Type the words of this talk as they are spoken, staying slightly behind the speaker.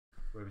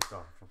where we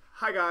started from.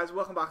 Hi guys,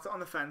 welcome back to On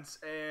The Fence.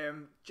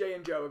 Jay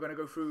and Joe are going to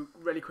go through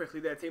really quickly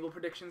their table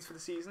predictions for the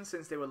season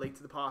since they were late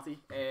to the party.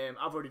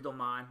 I've already done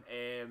mine,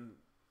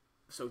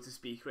 so to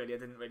speak, really. I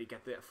didn't really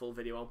get the full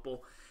video out,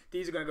 but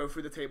these are going to go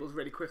through the tables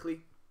really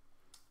quickly.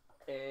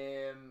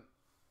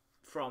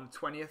 From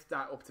 20th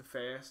down up to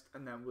 1st,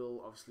 and then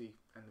we'll obviously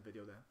end the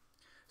video there.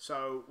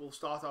 So we'll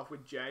start off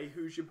with Jay.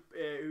 Who's you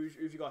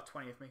got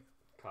 20th, mate?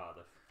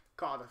 Cardiff.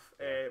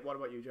 What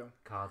about you, Joe?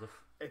 Cardiff.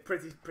 It's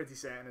pretty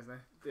certain, isn't it?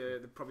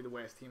 They're probably the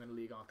worst team in the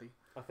league, aren't they?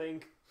 I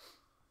think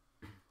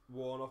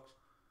Warnock's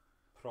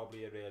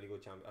probably a really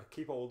good champion. I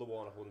keep hold of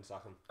Warnock, wouldn't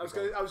sack him. I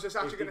was just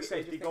actually going to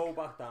say, if they go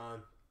back down,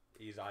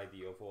 he's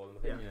ideal for them.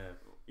 I think. Yeah.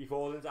 He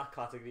falls into that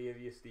category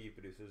of your Steve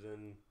Bruce's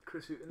and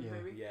Chris Hughton,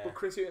 maybe. Yeah. But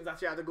Chris Hughton's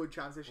actually had a good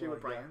chance this year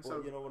with Brighton. Yeah,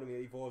 so you know what I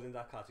mean. He falls into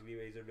that category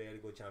where he's a really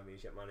good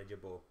championship manager,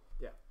 but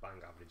bang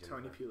average.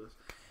 Tony Pulis.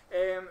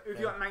 Who've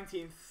you got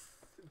 19th,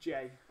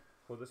 Jay?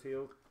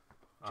 Huddersfield.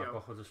 Joe. I've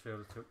got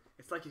Huddersfield too.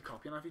 It's like you're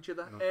copying off each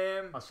other.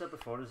 No. I said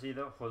before, it's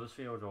either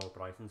Huddersfield or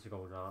Brighton to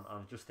go down, and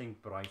I just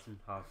think Brighton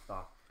have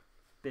that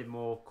bit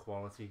more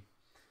quality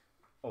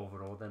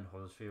overall than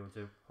Huddersfield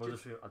do.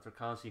 I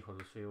can't see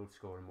Huddersfield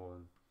scoring more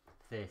than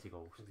 30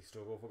 goals. They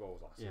struggled for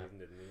goals last season,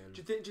 didn't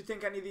they? Do you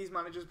think any of these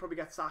managers probably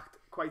get sacked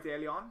quite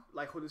early on,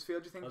 like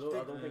Huddersfield? Do you think? I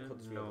don't think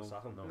Huddersfield will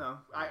sack him. No,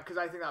 because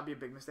I think that'd be a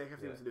big mistake if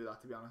they were to do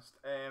that. To be honest,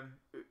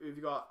 who've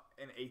you got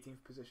in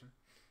 18th position,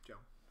 Joe?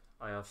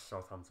 I have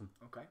Southampton.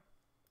 Okay.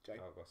 Jay?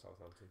 I've got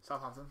Southampton.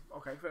 Southampton.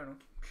 Okay, fair enough.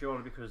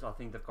 Purely because I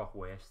think they've got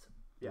worse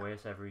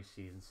every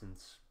season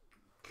since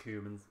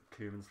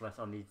Koeman's left,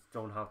 and they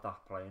don't have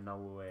that player now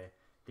where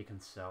they can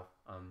sell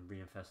and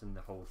reinvest in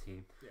the whole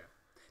team. Yeah.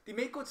 They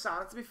make good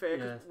signings, to be fair,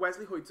 because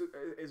Wesley Hoyt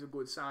is a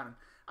good signing.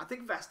 I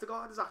think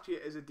Vestergaard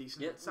is a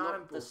decent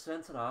signing. The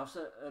centre halves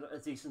are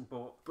decent,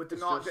 but they're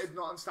not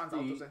stand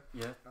out, does it?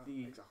 Yeah,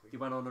 exactly. They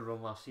went on a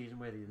run last season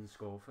where they didn't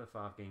score for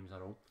 5 games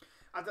at all.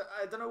 I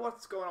don't know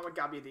what's going on with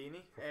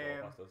Gabbiadini,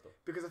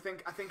 because I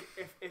think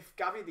if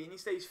Gabbiadini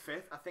stays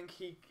fit, I think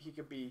he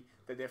could be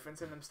the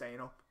difference in them staying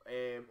up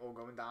or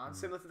going down.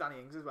 Similar to Danny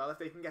Ings as well. If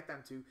they can get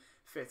them to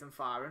fit and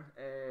firing,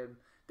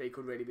 they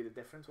could really be the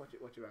difference. What do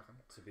you reckon?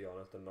 To be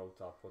honest, the note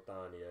I put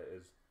down here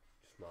is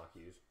just Mark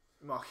Hughes.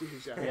 Mark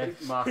Hughes,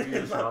 Mark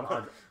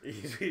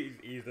Hughes.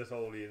 He's the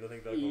sole leader. I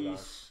think they'll go down.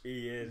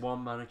 He is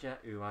one manager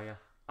who I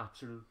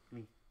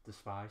absolutely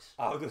despise.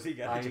 How does he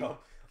get a job?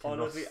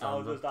 Honestly,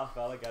 how does that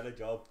fella get a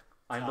job?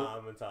 I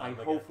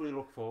hopefully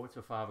look forward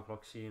to 5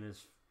 o'clock seeing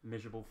his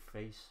miserable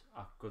face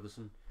at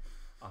Goodison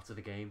after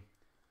the game.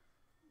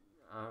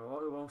 I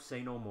won't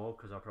say no more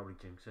because I'll probably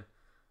jinx it.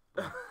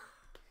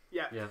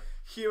 Yeah.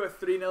 Hugh, a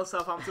 3-0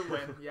 Southampton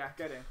win. Yeah,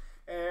 get in.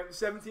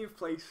 17th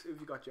place. Who've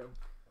you got, Joe?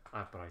 I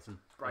have Brighton.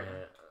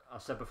 I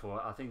said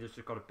before, I think there's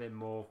just got a bit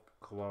more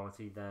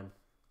quality than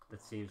the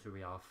teams that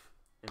we have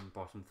in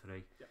bottom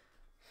 3. Yeah.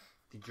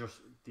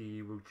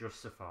 They will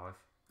just survive.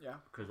 Yeah.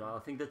 Because I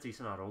think they're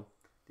decent at home.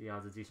 They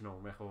had a decent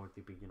home record.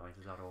 They beat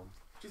United at home.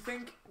 Do you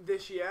think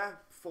this year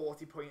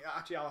 40 points?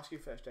 Actually, I'll ask you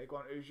first, Jake. Go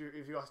on. Who've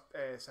you got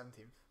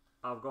 17th?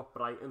 I've got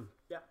Brighton.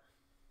 Yeah.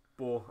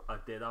 But I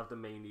did have the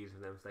main reason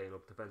for them staying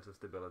up, defensive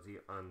stability,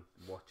 and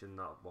watching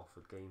that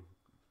Watford game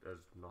as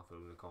not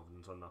feeling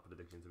confidence on that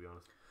prediction, to be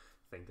honest.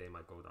 I think they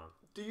might go down.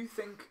 Do you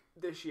think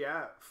this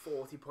year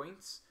 40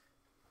 points,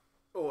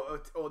 or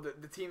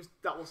the teams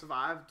that will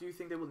survive, do you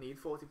think they will need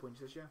 40 points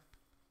this year?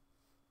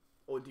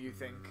 Or do you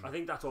think... I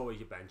think that's always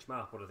your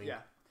benchmark, but I think...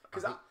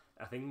 Yeah.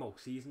 I think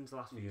most seasons, the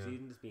last few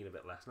seasons, has been a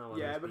bit less now.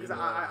 Yeah, because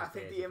I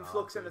think the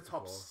influx in the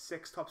top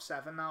 6, top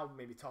 7 now,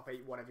 maybe top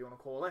 8, whatever you want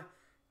to call it,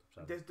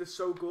 they're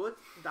so good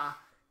that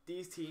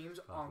these teams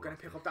aren't going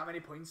to pick up that many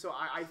points. So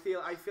I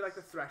feel like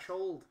the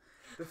threshold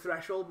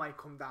might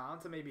come down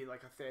to maybe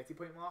like a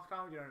 30-point mark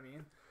now. You know what I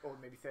mean? Or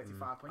maybe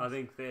 35 points. I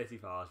think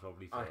 35 is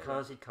probably fair. I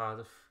can't see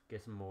Cardiff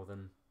getting more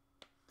than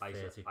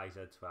 30. I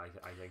said 20.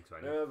 I think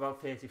 20.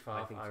 About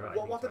 35.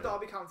 What did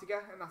Derby County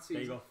get in that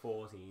season? They got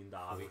 14.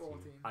 Derby.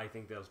 14. I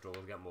think they'll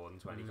struggle to get more than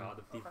 20.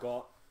 Cardiff. They've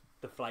got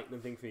the frightening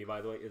thing for me,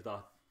 by the way, is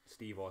that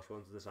Steve Wash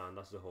wanted to sign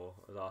that's the whole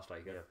as our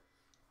striker. Yeah.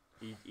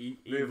 He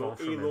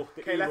looked.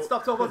 Okay, let's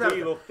stop talking about that.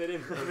 He looked at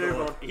him.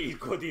 Move on. He's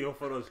good enough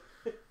for us.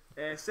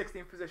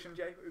 16th position,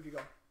 Jay. Who have you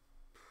got?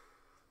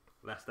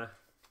 Leicester.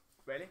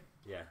 Really?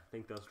 Yeah, I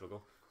think they'll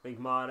struggle. I think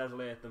Mahrez will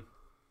hurt them.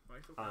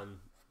 Right. Okay. And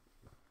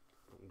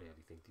I don't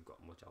really think they've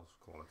got much else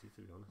quality,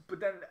 to be honest. But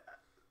then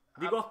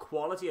they've got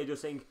quality. I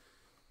just think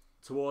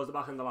towards the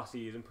back end of last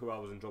season,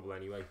 Puel was in trouble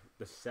anyway.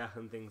 The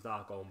second things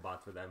start going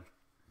bad for them,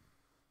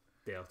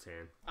 they'll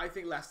turn. I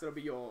think Leicester will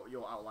be your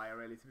outlier,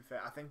 really, to be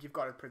fair. I think you've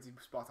got it pretty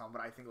spot on,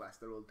 but I think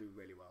Leicester will do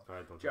really well.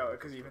 Joe,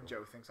 because even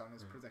Joe thinks on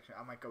his prediction.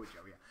 I might go with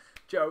Joe, yeah.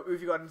 Joe, who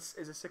have you got? Is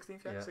it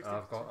 16th? Yeah,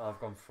 16th? I've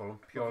gone Fulham.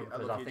 Purely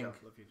because I think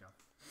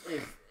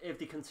if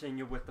they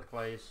continue with the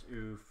players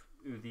who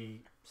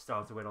they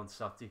started with on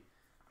Saturday,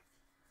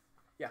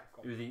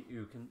 who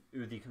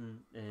they can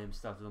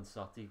started on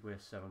Saturday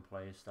with 7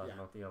 players starting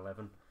out the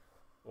 11,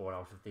 or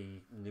out of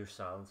the new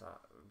sounds at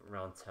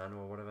around 10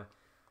 or whatever.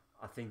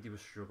 I think they will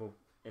struggle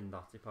in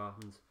that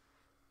department.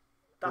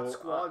 that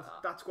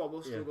squad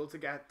will struggle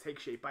to take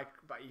shape by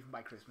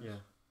Christmas. Yeah,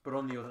 but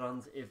on the other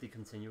hand, if they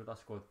continue with that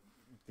squad,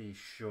 they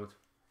should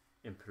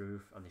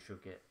improve and they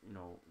should get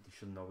they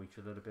should know each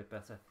other a bit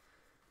better.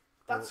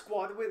 That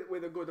squad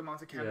with a good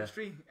amount of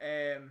chemistry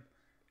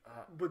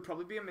would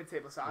probably be a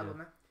mid-table side,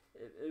 wouldn't it?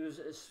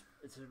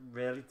 It's a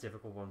really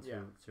difficult one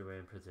to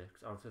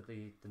predict. Out of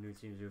the new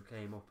teams who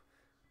came up,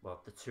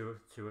 well, the two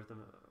of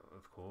them,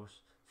 of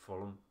course,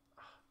 Fulham.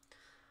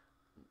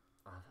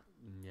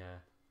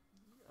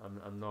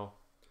 I'm not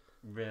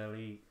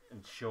really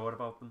sure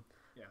about them.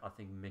 Yeah. I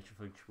think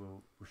Mitrovic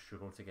will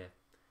struggle to get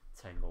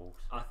 10 goals.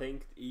 I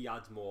think he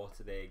adds more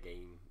to their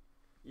game.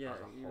 Yeah,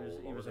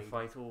 he was a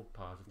vital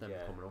part of them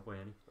coming up,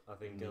 wasn't he? I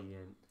think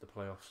the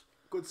playoffs.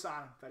 Good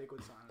sign, very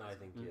good sign. I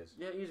think he is.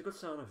 Yeah, he's a good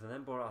signer for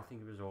them, but I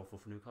think it was awful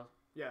for Newcastle.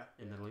 Yeah,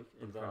 in the league.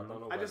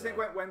 I just think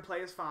when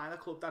players find a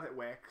club that it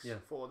works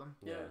for them,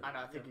 and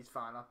I think he's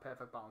found that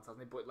perfect balance,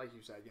 hasn't he? But like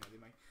you said, they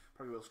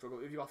probably will struggle.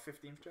 Have you got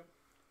 15th, Joe?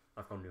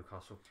 I've got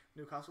Newcastle.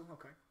 Newcastle,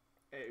 okay.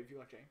 Have you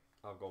got Jane?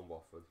 I've gone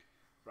Watford.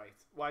 Right.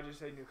 Why did you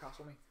say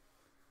Newcastle, mate?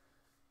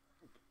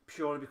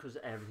 Purely because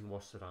everything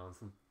was surrounding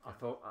them. I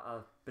thought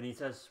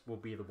Benitez will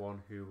be the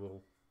one who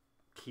will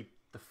keep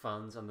the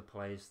fans and the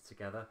players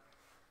together,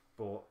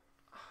 but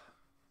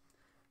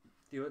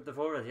they've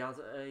already had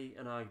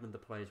an argument, the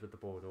players with the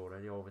board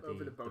already over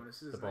the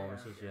bonuses. The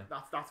bonuses, yeah.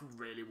 That's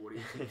really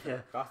worrying.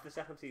 That's the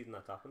second season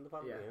that's happened,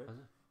 apparently. Yeah.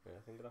 Yeah,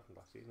 I think it happened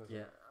last season.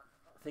 Yeah,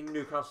 I think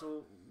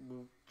Newcastle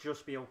will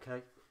just be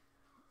okay,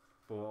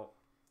 but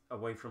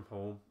away from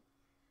home,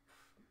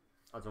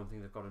 I don't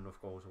think they've got enough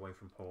goals away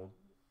from home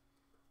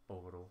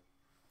overall.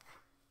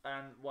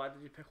 And why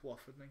did you pick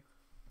Watford, mate?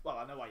 Well,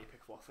 I know why you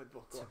picked Watford,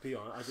 but to be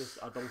honest,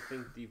 I don't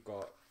think they've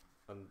got.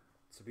 And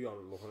to be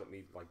honest, looking at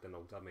me like the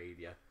notes I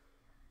made,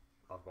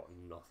 I've got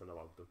nothing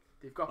about them.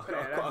 They've got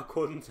Pereira. I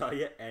couldn't tell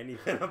you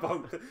anything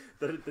about them.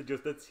 They're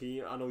just a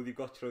team. I know they've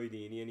got Troy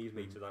Deeney and he's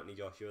mates with Anthony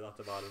Joshua. That's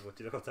about as much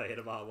as I can tell you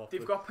about Watford.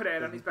 They've got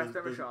Pereira and he's better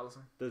than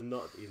Richarlison. He's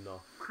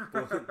not.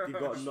 But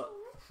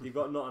they've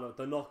got nothing.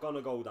 They're not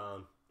gonna go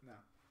down. No.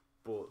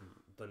 But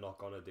they're not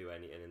gonna do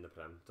anything in the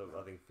Prem. So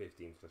I think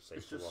 15th for safe.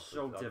 It's just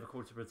so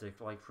difficult to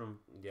predict, like from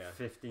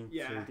 15th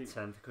to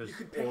 10th, because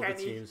all the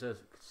teams are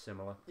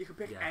similar. You could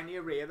pick any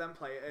array of them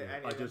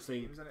any of them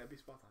teams and it'd be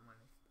spot on.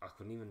 I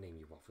couldn't even name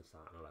you Watford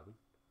starting 11.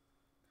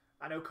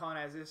 I know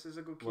Karnezis is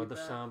a good keeper. Well, the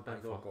sound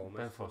Ben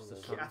Foster.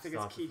 I think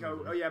it's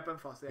Kiko. Oh yeah, Ben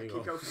Foster. Yeah,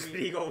 Kiko for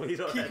me.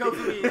 Kiko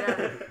for me.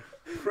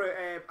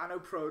 Yeah. I know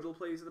Prodel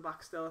plays at the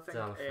back still. I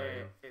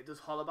think. Does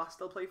Hollebass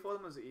still play for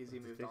them? Or is it easy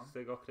moved on?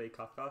 They got Craig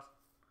Cathcart.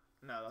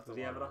 No, that's. Was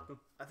he ever at them?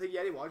 I think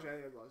he was. Yeah,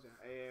 he was.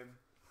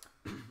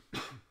 Yeah.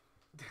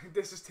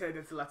 This has turned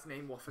into let's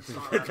name Watford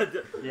start.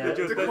 Yeah,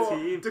 just the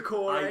team.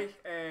 Decore,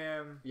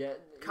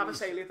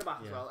 Cavaselli at the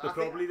back as well. They're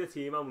probably the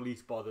team I'm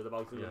least bothered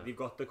about. Yeah. They've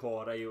got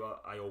Decore, who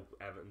I hope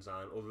Everton's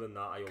on. Other than that,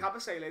 I hope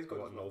Cavaselli's good.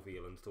 I've got no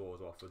feelings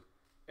towards Watford.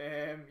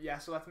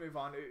 So let's move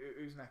on.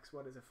 Who's next?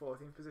 What is it?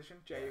 14th position?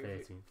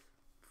 13th.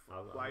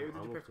 Why did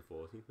you pick? To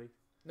 14th, mate.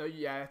 No,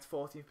 it's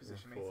 14th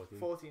position, mate.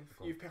 14th.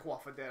 You've picked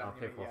Watford there. I'll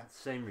pick Watford.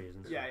 Same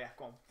reasons. Yeah,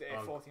 go on.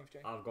 14th, Jay.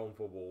 I've gone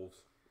for Wolves.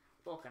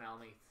 Fucking hell,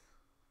 mate.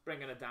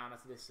 Bringing it down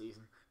after this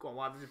season. Go on,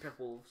 why did you pick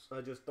Wolves?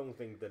 I just don't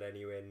think they're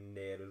anywhere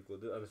near as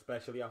good, and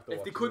especially after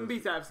if they couldn't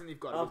beat Everton, they've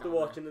got to after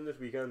watching them this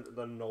weekend,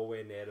 they're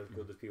nowhere near as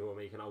good as people are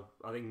making out.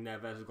 I think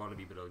Neves is going to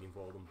be brilliant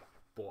for them,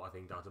 but I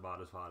think that's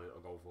about as far as it'll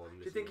go for them.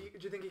 Do you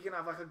think he can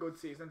have like a good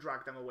season and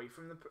drag them away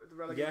from the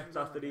relegation? Yeah,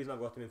 that's the reason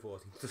I've got them in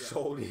 14th. The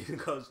sole reason,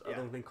 because I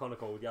don't think Conor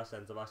Cody, our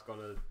centre back's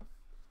gonna.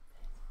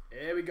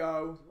 Here we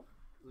go,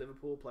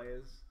 Liverpool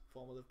players,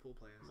 former Liverpool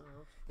players.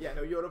 Yeah,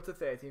 no, you're up to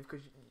 13th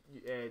because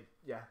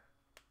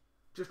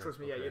Just trust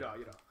me, you know.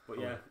 But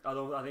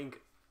I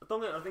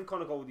think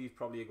Conor Cody's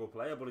probably a good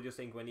player, but I just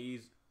think when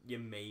he's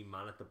your main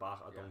man at the back,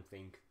 I don't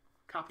think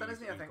captain,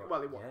 isn't he? I think. He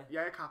was.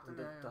 Yeah, captain.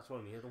 That's what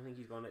I mean. I don't think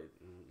he's gonna.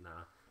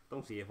 Nah,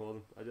 don't see it for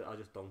them. I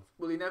just don't.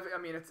 Well, he never.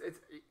 I mean,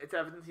 it's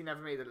evident he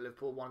never made it at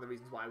Liverpool. One of the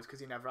reasons why was because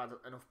he never had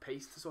enough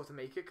pace to sort of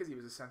make it, because he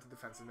was a centre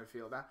defensive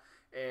midfielder.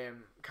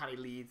 Can he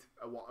lead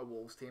a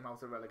Wolves team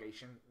out of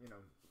relegation?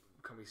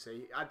 Can we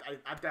see? I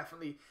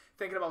definitely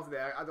thinking about it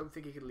there. I don't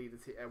think he could lead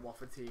a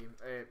Watford team,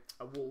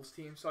 a Wolves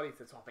team. Sorry,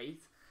 to top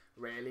 8,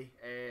 really.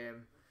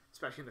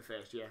 Especially in the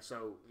first year.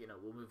 So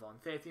we'll move on.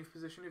 13th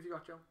position. Have you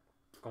got, Joe?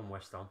 Gone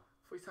West Ham.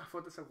 I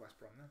thought they said West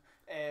Brom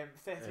then.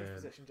 13th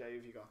position, Jay.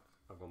 Have you got?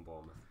 I've gone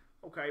Bournemouth.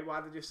 Okay,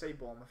 why did you say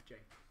Bournemouth,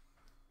 Jay?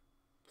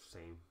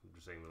 Same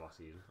with last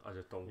season. I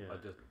just don't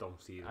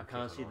see them. I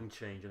can't see them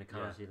changing. I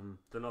can't see them.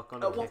 They're not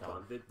going to kick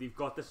on. They've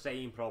got the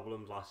same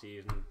problems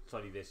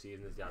this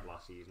season as they had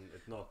last season.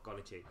 It's not going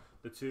to change.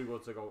 They're too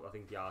good to go. I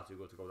think they are too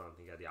good to go down. I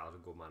think Eddie Howe's a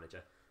good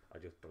manager. I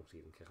just don't see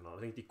them kicking on.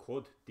 I think they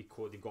could.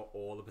 They've got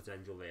all the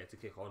potential there to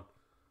kick on.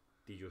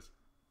 They just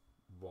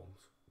won't.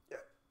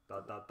 Yeah.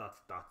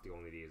 That's the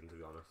only reason, to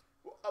be honest.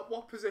 At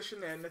what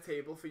position then in the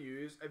table for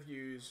yous have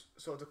yous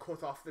sort of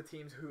cut off the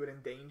teams who are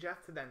in danger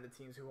to then the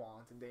teams who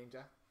aren't in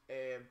danger?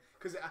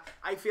 Because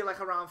I feel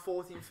like around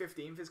 14th,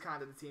 15th is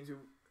kind of the teams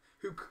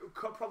who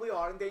probably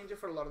are in danger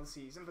for a lot of the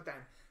season, but then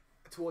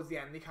towards the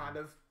end they kind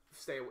of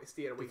steer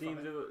away from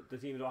it. The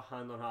teams who are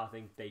hand on heart, I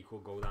think they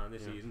could go down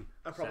this season.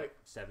 Probably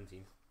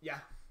 17th. Yeah.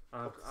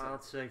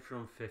 I'd say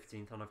from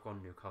 15th, and I've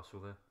gone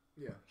Newcastle there.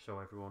 Yeah. So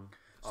everyone.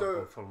 So I've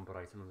gone Fulham,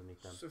 Brighton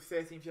underneath them. So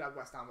 13th you had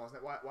West Ham,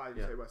 wasn't it? Why did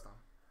you say West Ham?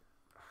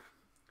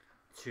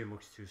 Too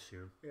much too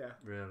soon. Yeah.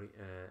 Really.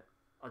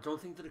 I don't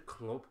think they're a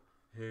club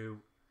who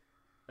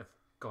have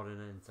got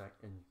an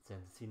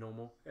identity no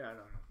more. Yeah,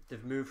 no.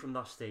 They've moved from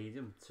that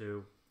stadium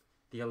to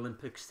the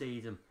Olympic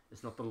Stadium.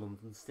 It's not the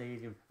London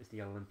Stadium, it's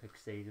the Olympic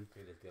Stadium.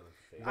 It is the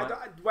Olympic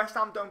Stadium. West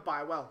Ham don't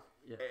buy well.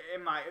 Yeah.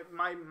 In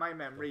my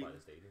memory,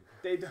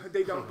 they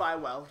don't buy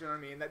well. Do you know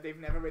what I mean? That they've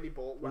never really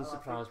bought well. Wouldn't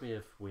surprise me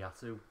if we had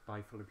to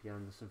buy Philip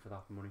Anderson for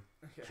that money.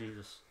 Yeah.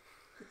 Jesus.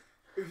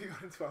 Who have you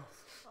got in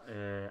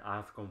 12th?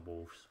 I've gone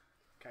Wolves.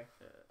 Okay.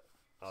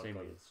 Same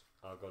reasons.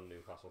 I've gone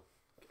Newcastle.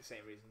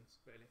 Same reasons,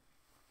 really.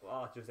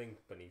 Well, I just think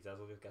Benitez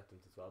will just get them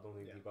to 12. I don't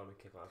think he's going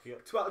to kick out.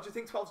 12. Do you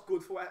think 12's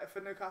good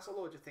for Newcastle,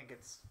 or do you think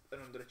it's an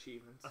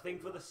underachievement? I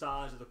think for the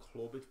size of the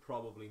club, it's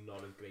probably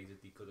not as great as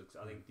they could.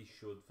 I think they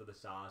should, for the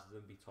size of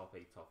them, be top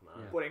 8, top 9.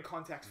 Yeah. But in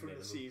context from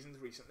the seasons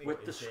recently,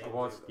 with the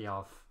squad they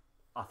have,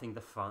 I think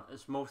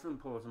it's most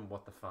important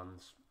what the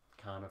fans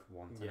kind of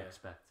want and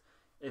expect.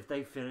 If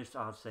they finished,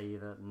 I'd say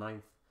either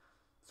 9th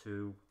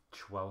to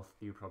 12th,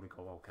 you probably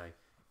go, okay,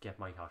 get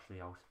Mike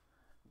Ashley out.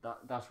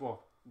 That's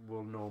what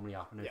will normally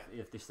happen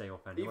if they stay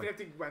up anyway. Even if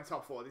they went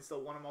top 4, they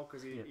still want him out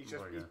because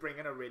he's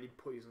bringing a really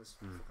poisonous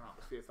fucking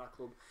atmosphere to that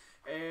club.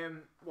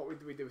 What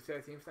would we do?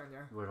 13th then,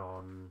 yeah. We're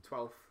on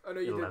 12th. Oh no,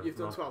 you've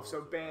done 12th.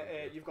 So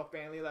you've got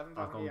Burnley 11th.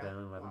 I've gone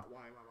Burnley 11th.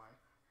 Why?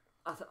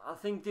 I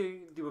think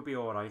they would be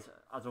all right.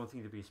 I don't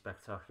think they'd be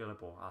spectacular,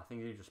 but I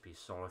think they'd just be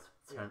solid.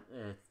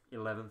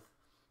 11th,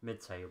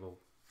 mid-table.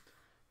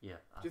 Yeah.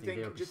 Do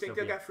you think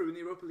they'll get through in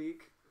the Europa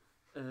League?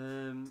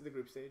 To the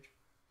group stage,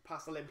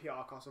 past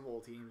Olympiacos of all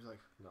teams, like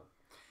no.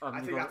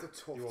 I think that's a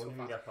tough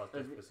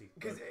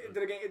because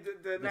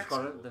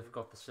they've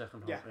got the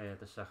second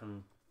the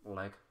second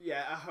leg.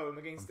 Yeah, at home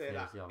against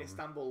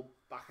Istanbul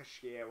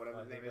Başakşehir,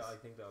 whatever the name is. I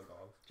think they'll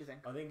go. Do you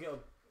think? I think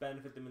it'll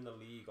benefit them in the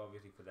league.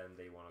 Obviously, for them,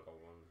 they want to go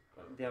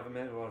on. They haven't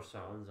made a lot of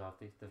sounds, have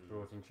they? They've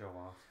brought in Joe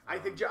Hart. I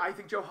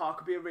think Joe Hart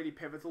could be a really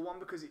pivotal one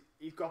because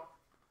he's got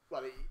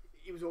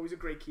he was always a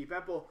great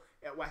keeper, but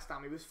at West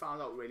Ham he was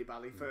found out really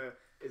badly for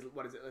his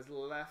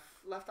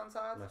left hand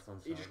side.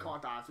 He just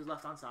can't dive to his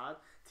left hand side.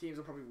 Teams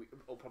will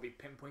probably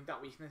pinpoint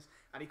that weakness.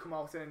 And he come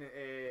out in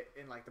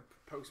like the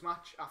post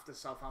match after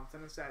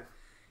Southampton and said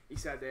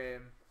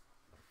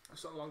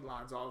something along the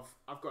lines of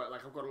I've got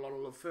a lot of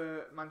love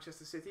for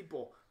Manchester City,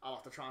 but I'll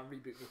have to try and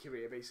reboot my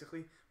career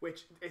basically.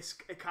 Which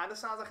it kind of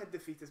sounds like a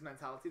defeatist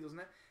mentality, doesn't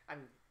it? And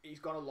he's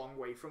gone a long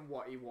way from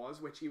what he was,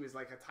 which he was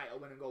like a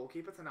title-winning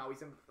goalkeeper, to now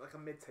he's in like a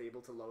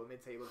mid-table to lower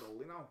mid-table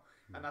goalie now,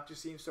 and that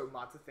just seems so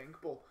mad to think.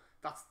 But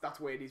that's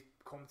where he's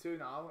come to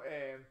now.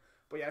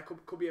 But yeah, it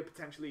could be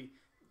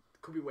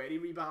could be where he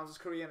rebounds his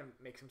career and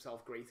makes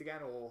himself great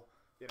again, or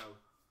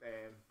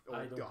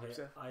or the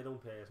opposite. I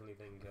don't personally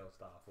think he'll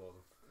start for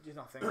them. Do you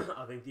not think?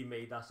 I think he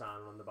made that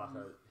sign on the back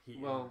of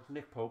Heaton. Well,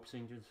 Nick Pope's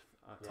injured.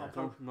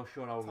 I'm not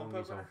sure how long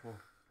he's out for.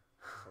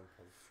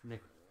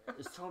 Nick,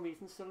 is Tom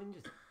Heaton still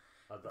injured?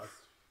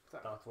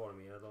 That's what I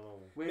mean. I don't know.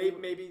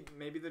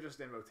 Maybe they're just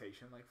in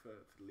rotation, like for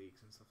the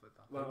leagues and stuff like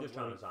that. Well, I'm just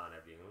trying to sign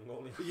every England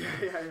goalie.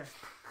 Yeah.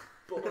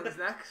 Butland's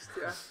next,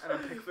 and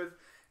then Pickford.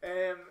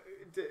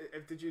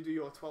 Did you do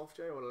your 12th,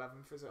 Jay, or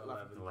 11th? Is it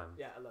 11th? 11th.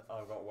 Yeah,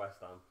 11th. I've got West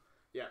Ham.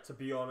 Yeah. To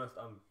be honest,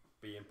 I'm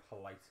being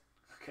polite.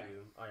 Okay.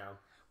 I am.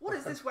 What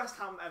is this West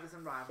Ham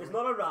Everton rivalry? It's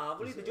not a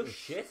rivalry. They're just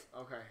shit.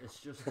 Okay. It's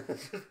just.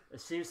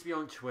 It seems to be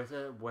on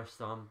Twitter. West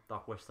Ham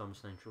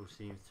Central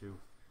seems to,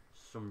 for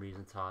some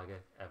reason,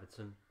 target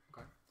Everton.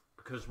 Okay.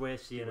 Because we're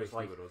seen as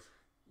like.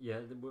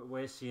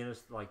 We're seen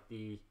as like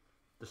the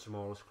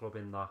smallest club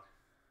in that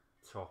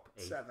top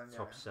 8,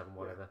 top 7,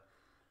 whatever.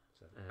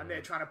 Yeah. And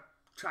they're trying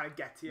to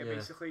get to you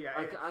basically. Yeah.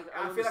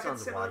 I feel like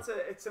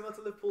it's similar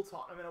to Liverpool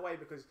Tottenham in a way,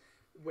 because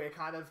we're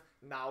kind of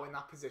now in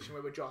that position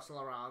where we're jostling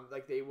around.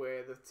 Like they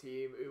were the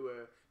team who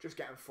were just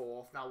getting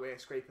 4th. Now we're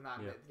scraping that.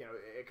 And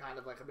it kind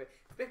of like a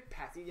bit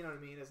petty. You know what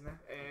I mean, isn't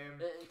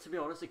it? To be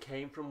honest, it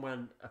came from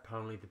when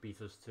apparently they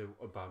beat us to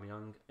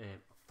Aubameyang.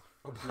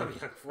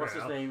 What's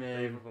his name?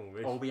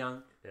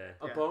 Obiang.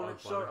 Obona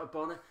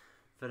for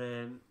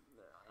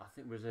I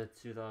think it was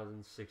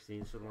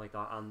 2016, something like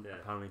that, and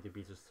apparently they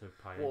beat us to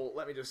Payet. Well,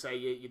 let me just say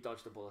you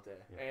dodged the bullet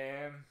there.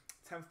 Yeah.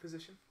 10th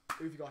position.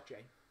 Who have you got,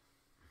 Jay?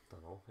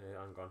 Don't know.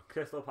 I'm gone.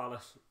 Crystal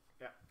Palace.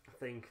 Yeah. I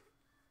think.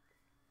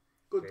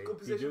 Good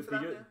position for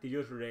them. They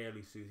just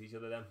really suit each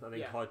other. Then I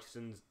think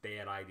Hodgson's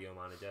their ideal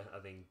manager. I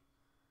think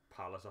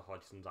Palace are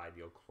Hodgson's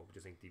ideal club. I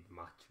just think they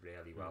match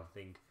really well. I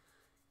think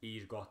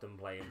he's got them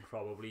playing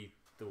probably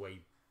the way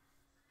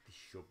they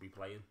should be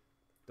playing.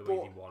 the way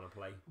they want to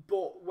play.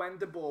 But when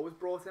De Boer was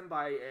brought in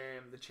by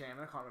the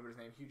chairman, I can't remember his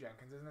name, Hugh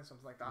Jenkins, isn't it?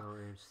 Something like that. No,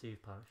 Steve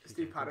Parish.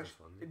 Steve Parish.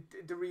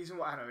 The reason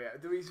why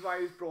the reason why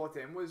he was brought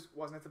in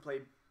wasn't it to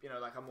play, you know,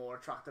 like a more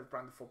attractive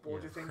brand of football?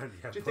 Do you think?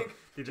 Do you think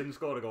they didn't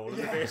score a goal in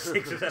the first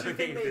 6 or 7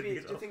 games?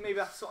 Do you think maybe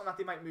that's something that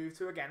they might move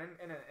to again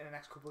in the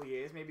next couple of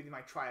years? Maybe they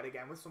might try it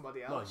again with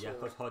somebody else. Well, yeah,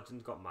 because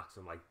Hodgson's got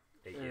maximum like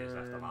 8 years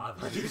left alive.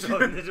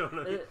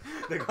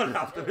 They're going to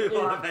have to move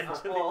on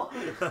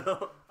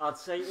eventually. I'd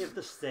say if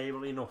they're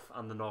stable enough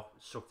and they're not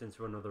sucked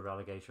into another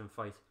relegation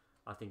fight,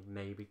 I think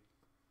maybe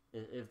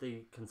if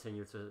they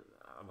continue to,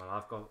 well,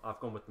 I've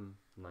gone with them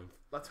 9th.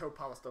 Let's hope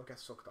Palace don't get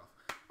sucked off.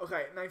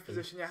 Okay, 9th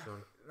position, yeah.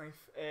 Sorry.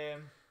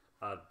 9th.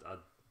 I'd,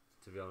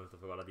 to be honest, I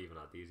forgot I'd even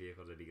had these here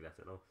because I regret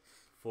it now.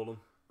 Fulham.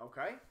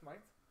 Okay, right.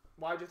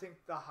 Why do you think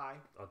they're high?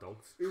 I don't.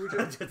 Who would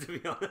you, to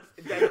be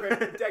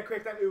honest. Dead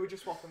quick then, who would you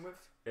swap them with?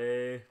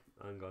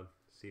 Hang on.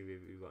 See,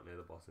 we've got near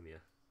the bottom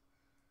here.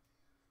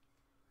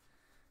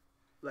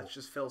 Let's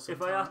just fill some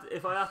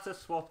If I had to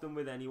swap them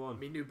with anyone,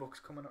 me new book's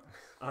coming up.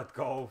 I'd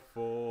go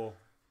for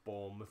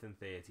Bournemouth in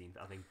 13th.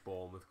 I think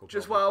Bournemouth could.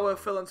 Just while we're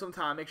filling some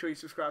time, make sure you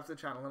subscribe to the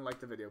channel and like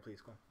the video,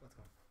 please. Come on, let's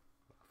go.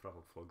 I forgot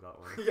to plug that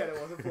one. Yeah,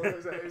 it was a plug.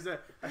 It was a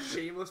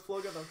shameless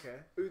plug. I don't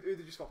care. Who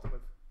did you swap them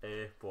with?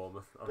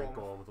 Bournemouth. I think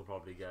Bournemouth will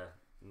probably get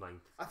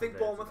 9th. I think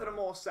Bournemouth are a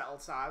more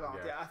settled side,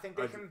 aren't they? Yeah. I think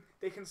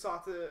they can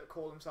start to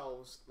call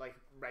themselves like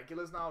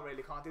regulars now,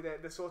 really, can't they?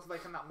 They're sort of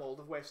like in that mould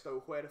of where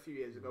Stoke were a few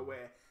years ago,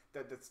 where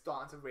they're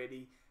starting to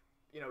really,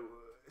 you know,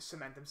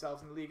 cement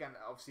themselves in the league. And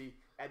obviously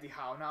Eddie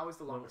Howe now is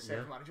the longest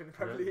serving manager in the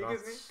Premier League,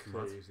 isn't he?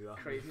 Crazy.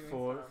 Crazy.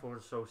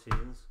 Four so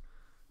seasons.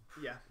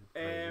 Yeah.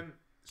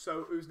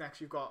 So who's next?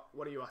 You've got,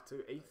 what are you at to?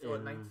 8th or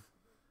 9th?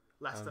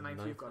 Leicester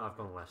 9th. You've got. I've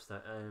gone Leicester.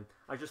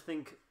 I just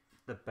think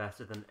they're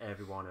better than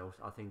everyone else.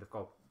 I think they've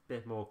got a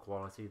bit more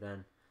quality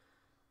than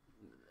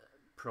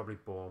probably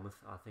Bournemouth.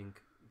 I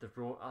think they've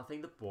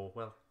bought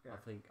well. Yeah. I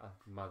think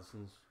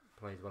Maddison's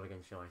played well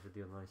against United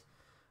the other night.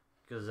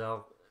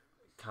 Gazelle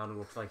kind of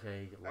looks like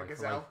a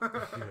Gazelle.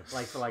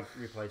 like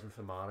replacement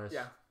for Mahrez.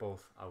 Yeah.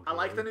 Both out. I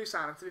like the new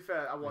signing, to be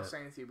fair. I was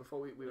saying to you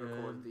before we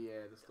recorded the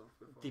stuff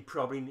before. They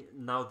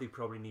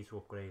probably need to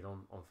upgrade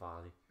on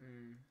Vardy.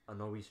 I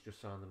know he's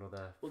just signed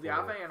another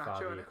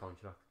 5-year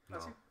contract.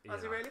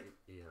 Has he really?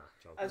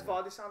 Yeah. Has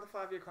Vardy signed a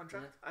 5-year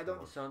contract?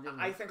 Yeah.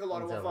 I think a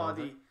lot of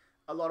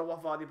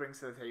what Vardy brings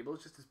to the table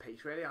is just his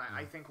pace, really. And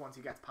I think once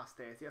he gets past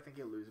 30, I think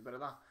he'll lose a bit of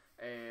that.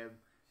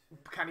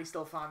 Can he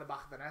still find the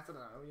back of the net? I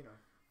don't know. You know.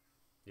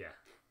 Yeah.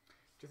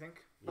 Do you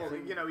think? Yeah. Well,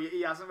 you know,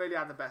 he hasn't really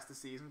had the best of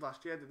seasons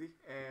last year, did he?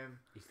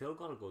 He's still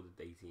got to go to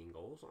 18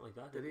 goals, something like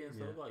that. Did he?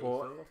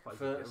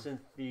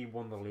 Since they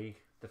won the league,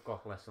 they've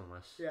got less and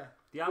less.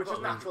 Yeah. Which is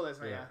natural,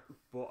 isn't it? Yeah.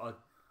 But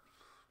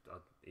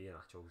Ian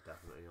Acho's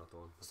definitely not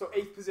done. So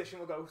 8th position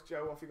we'll go.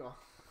 Joe, what have you got?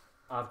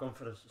 I've gone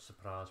for a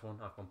surprise one.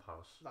 I've gone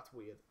Palace. That's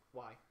weird.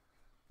 Why?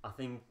 I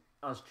think,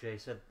 as Jay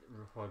said,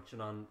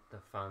 Hodgson and the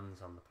fans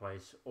and the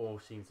players all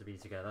seem to be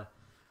together.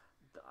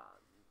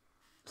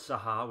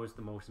 Zaha was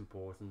the most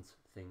important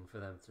thing for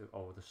them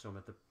over the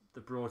summer.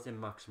 They brought in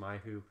Max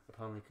Meyer, who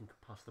apparently can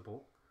pass the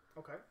ball.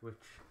 Okay. Which,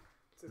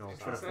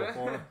 for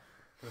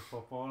a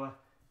footballer,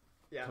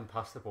 can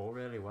pass the ball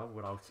really well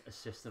without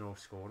assisting or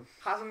scoring.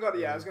 Hasn't got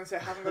I was going to say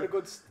hasn't got a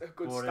good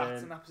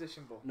stats in that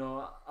position, but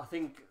no, I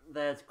think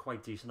they're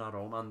quite decent at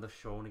home, and they've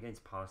shown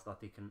against Palace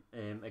that they can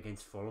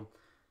against Fulham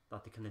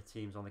that they can hit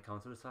teams on the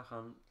counter attack,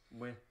 and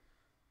with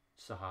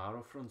Zaha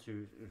up front,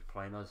 who's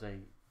playing as a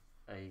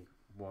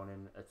 1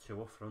 and a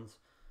 2 up front,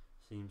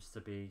 seems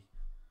to be,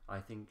 I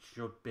think,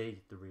 should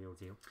be the real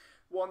deal.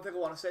 One thing I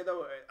want to say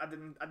though, I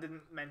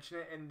didn't mention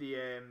it in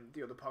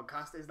the other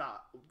podcast, is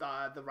that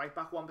the right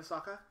back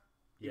Wan-Bissaka.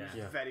 Yeah.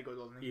 Very good,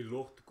 wasn't he? He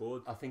looked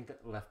good. I think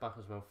that left back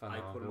as well. I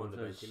put him on the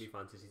bench in my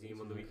fantasy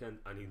team on the weekend,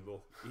 and he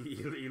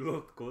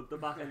looked good the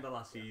back end of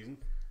last season.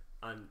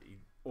 And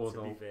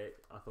to be fair,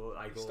 I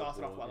thought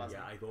started off well.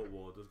 I thought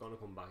Ward was going to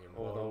come back in.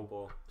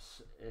 Although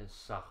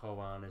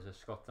Sakho and is a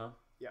Scotland.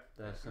 Yeah.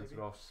 The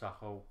centre off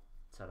Sakho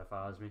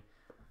terrifies me.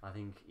 I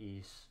think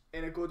he's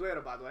in a good way or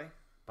a bad way.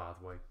 Bad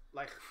way.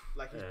 Like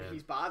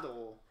he's bad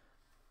or.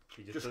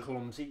 Just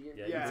clumsy.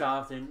 He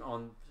dived in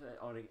on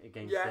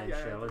against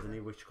Shell, isn't he?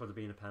 Which could have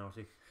been a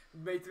penalty.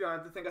 Mate, to be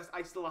honest, the thing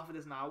I still laugh at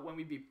this now. When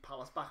we beat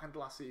Palace back in the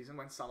last season,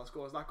 when Salah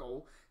scores that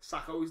goal,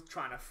 Sakho's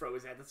trying to throw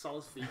his head at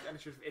Salah's feet, and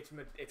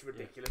it's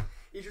ridiculous.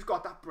 He's just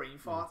got that brain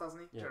fart,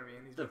 hasn't he? Do you know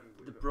what I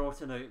mean? They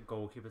brought in a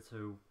goalkeeper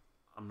to,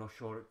 I'm not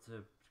sure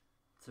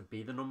to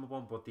be the number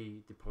one, but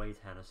they played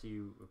Hennessy,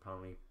 who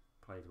apparently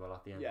played well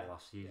at the end of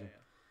last season.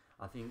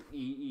 I think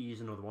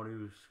he's another one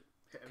who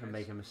can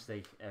make a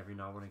mistake every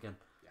now and again.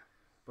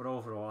 But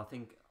overall, I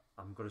think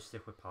I'm going to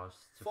stick with Palace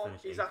to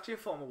finish. He's actually a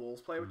former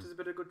Wolves player, which is a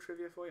bit of good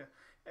trivia for you.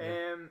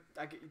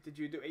 Did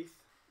you do 8th?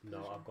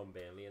 No, I've gone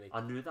Burnley.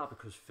 I knew that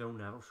because Phil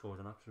Neville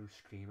scored an absolute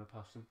screamer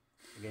past him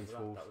against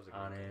Wolves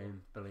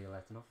and Billy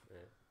Letinoff.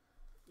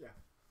 Yeah.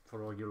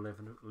 For all your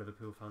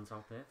Liverpool fans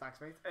out there. Thanks,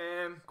 mate.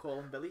 Call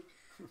him Billy.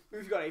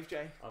 Who've you got,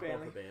 Jay? I've gone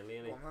for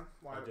Burnley.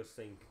 I just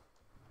think...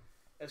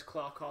 Is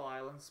Clark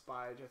Carlisle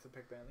inspired you to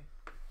pick Burnley?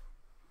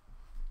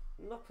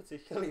 Not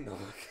particularly, no.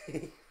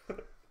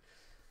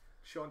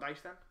 Sean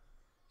Dyche then?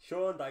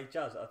 Sean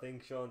Dyche, I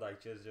think Sean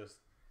Dyche is just...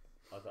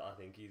 I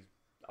think he's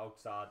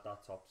outside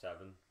that top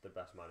 7, the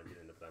best manager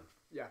in the Prem.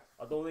 Yeah.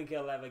 I don't think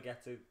he'll ever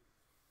get to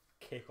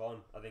kick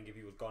on. I think if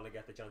he was going to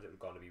get the chance, it was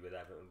going to be with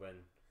Everton when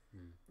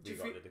we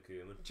got rid of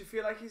Koeman. Do you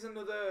feel like he's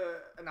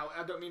another... Now,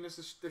 I don't mean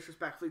this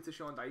disrespectfully to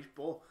Sean Dyche,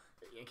 but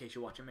in case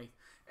you're watching me,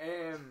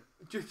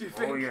 do you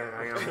think... Oh yeah,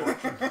 I am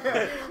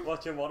watching.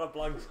 Watching what a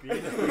blank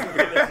screen.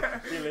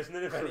 You're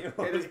listening if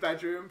anyone. In his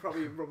bedroom,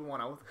 probably rubbing one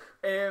out.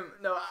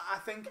 No, I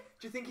think...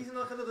 Do you think he's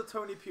like another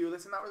Tony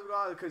Pulis in that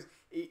regard? Because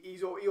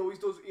he'll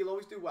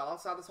always do well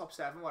outside the top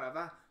 7,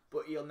 whatever,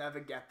 but he'll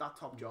never get that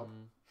top job.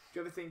 Do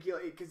you ever think he'll...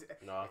 Cause,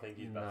 no, I think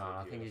he's better than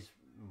Pulis. I think he's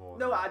more...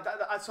 No,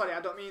 sorry, I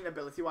don't mean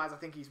ability-wise. I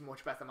think he's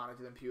much better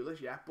manager than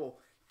Pulis, yeah, but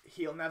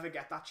he'll never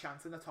get that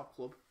chance in the top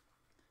club.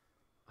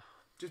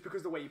 Just because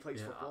of the way he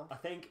plays football. I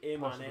think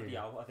him and Eddie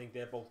Howe, I think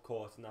they're both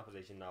caught in that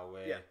position now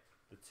where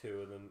the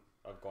two of them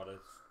have got to...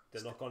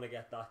 They're not going to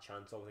get that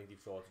chance, so I think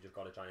they've sort of just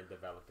got to try and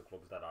develop the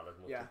clubs that are as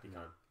much as they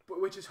can. But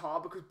which is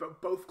hard because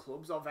both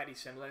clubs are very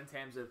similar in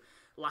terms of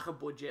lack of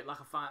budget, lack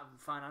of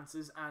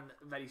finances, and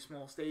very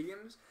small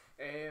stadiums.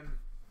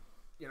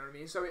 You know what I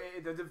mean? So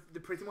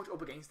they're pretty much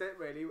up against it,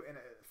 really, in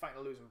a fighting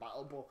a losing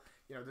battle. But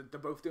you know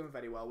they're both doing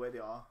very well where they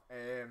are.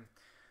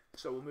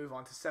 So we'll move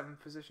on to 7th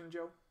position,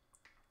 Joe.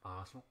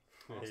 Arsenal.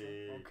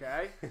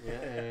 Okay.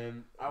 Yeah.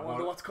 I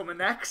wonder what's coming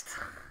next.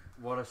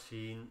 What I've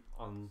seen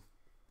on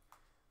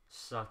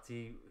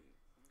Saturday,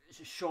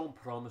 Sean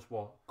promised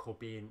what could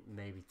be in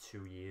maybe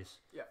 2 years.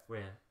 Yeah.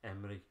 Where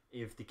Emery,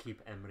 if they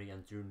keep Emery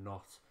and do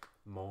not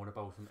moan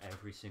about him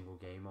every single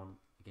game on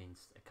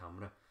against a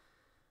camera,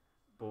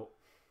 but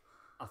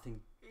I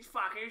think he's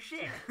fucking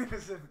shit.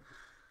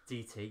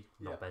 DT,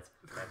 not bad.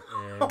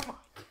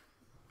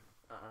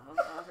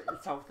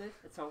 It's out there.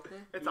 It's out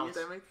there. It's out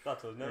there, mate.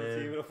 That's us never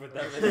teaming up with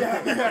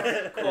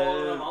them.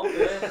 Calling them out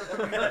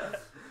there.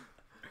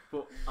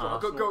 But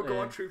Arsenal, go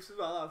on troops as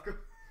well.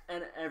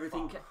 And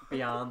everything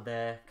beyond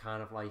their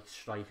kind of like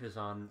strikers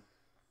and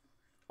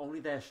only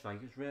their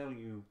strikers really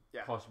who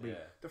possibly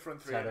the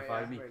front three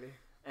terrify me. Really.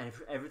 And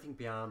if everything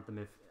beyond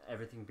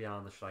everything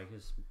beyond the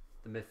strikers,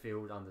 the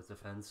midfield and the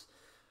defence.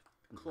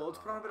 Claude's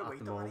put on a bit of weight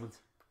at the moment.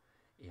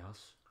 He has.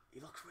 He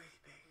looks really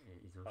big.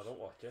 He does. I don't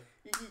watch it.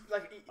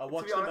 I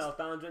watch the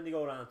meltdowns when they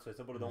go around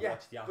Twitter, but I don't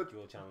watch the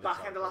actual channel.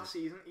 Back end of last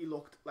season, he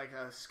looked like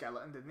a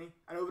skeleton, didn't he?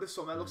 And over the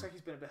summer, it looks like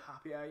he's been a bit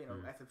happier. You know,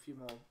 ate a few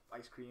more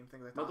ice cream,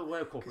 things like that. Not the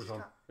World Cup was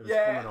on. And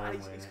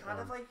he's kind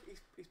of like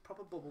he's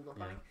proper bubbled up.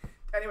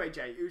 Anyway,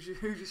 Jay, who's your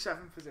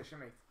 7th position,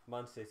 mate?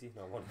 Man City,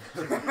 no one.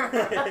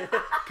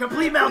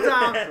 Complete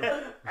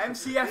meltdown.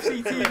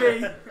 MCFC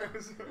TV.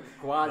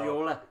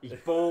 Guardiola, he's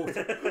bold.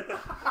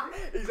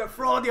 He's a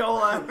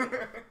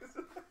fraudiola.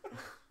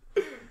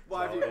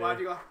 Why have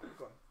you got?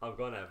 I've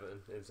gone Everton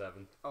in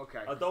 7th. Okay.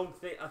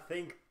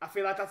 I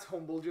feel like that's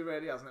humbled you,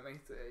 really, hasn't it,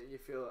 mate? I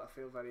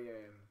feel very.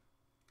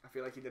 I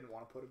feel like you didn't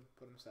want to put him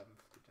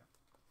 7th. Did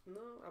you?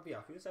 No, I'll be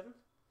happy with 7th.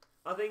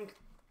 I think.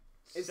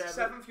 Is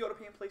 7th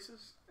European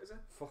places? Is it?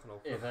 Fucking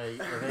open. If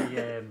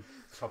a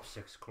top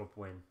 6 club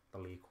win the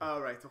league. Oh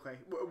right, okay.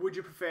 Would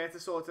you prefer to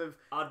sort of?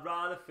 I'd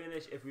rather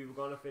finish if we were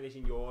going to finish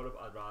in Europe.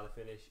 I'd rather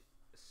finish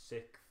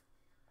 6th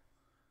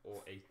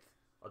or 8th.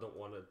 I don't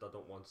want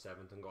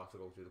 7th and have to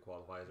go through the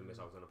qualifiers and miss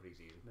out on a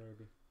pre-season.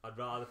 Maybe. I'd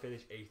rather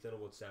finish 8th than I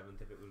would 7th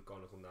if it was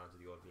going to come down to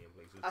the European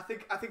places.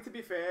 I think to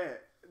be fair,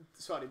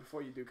 sorry,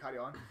 before you do carry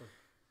on,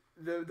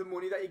 the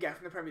money that you get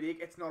from the Premier League,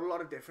 it's not a lot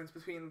of difference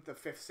between the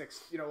 5th,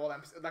 6th, you know, all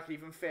them, like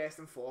even 1st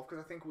and 4th,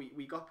 because I think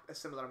we got a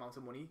similar amount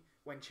of money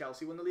when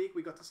Chelsea won the league.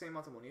 We got the same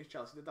amount of money as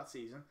Chelsea did that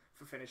season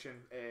for finishing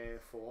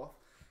 4th.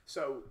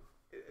 So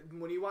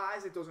money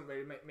wise, it doesn't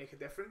really make a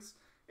difference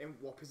in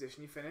what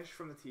position you finish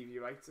from the TV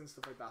rights and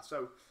stuff like that.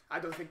 So I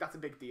don't think that's a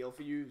big deal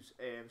for you.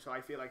 So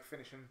I feel like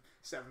finishing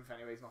 7th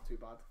anyway is not too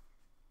bad.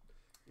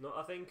 No,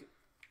 I think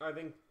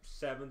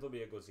 7th will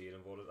be a good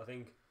season for us. I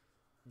think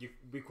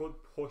we could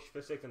push for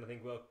 6th, and I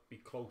think we'll be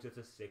closer to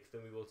 6th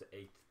than we will to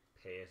 8th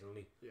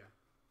personally. Yeah.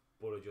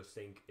 But I just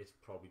think it's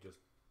probably just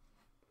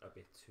a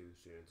bit too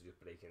soon to just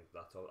break into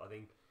that. So I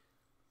think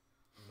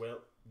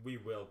we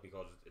will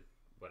because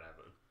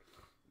whatever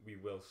we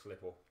will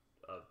slip up.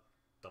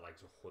 The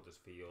likes of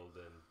Huddersfield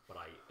and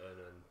Brighton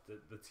and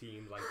the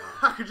teams like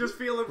that. I could just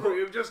feel the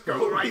room just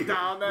go right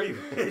down there.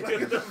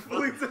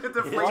 Why is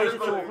it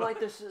talk like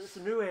this? It's a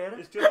new era.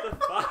 It's just the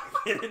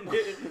fact.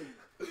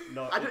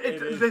 No,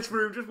 this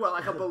room just went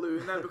like a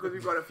balloon then because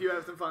we've got a few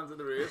Everton fans in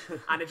the room,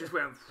 and it just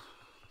went.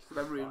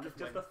 The room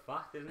just a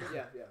fact, isn't it?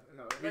 Yeah.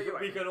 No,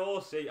 we can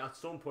all see at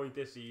some point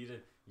this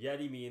season,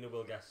 Yerry Mina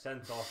will get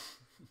sent off,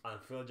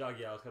 and Phil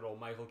Jagielka or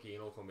Michael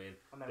Keane will come in.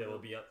 There will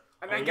be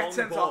and then get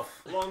sent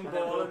off. Long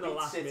ball in the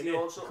last minute.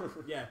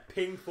 Yeah,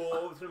 ping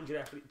forward from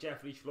Jeffrey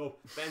Schlupp.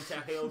 Ben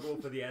Teche will go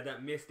for the header,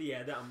 miss the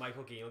header, and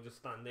Michael Keane will just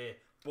stand there.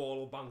 Ball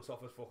will bounce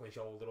off his fucking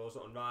shoulder or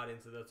something right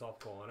into the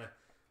top corner.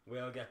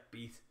 We'll get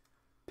beat.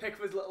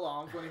 Pickford's little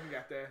arms won't even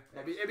get there.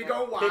 It'll be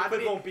going wide.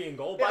 Pickford won't be in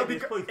goal by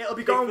this point. It'll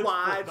be going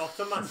wide. Not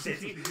to Man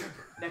City.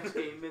 Next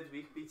game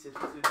midweek beats City.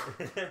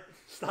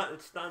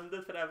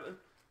 Standard for Everton.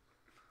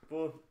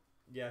 But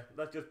yeah,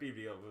 let's just be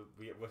real.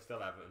 We're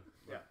still Everton.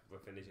 We're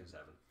finishing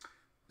 7.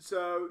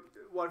 So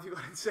what have you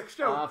got in 6,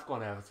 Joe? I've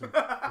gone Everton.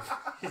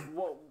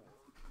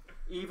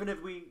 Even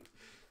if we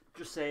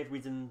just say if we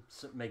didn't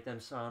make them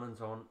signings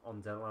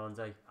on deadline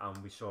day and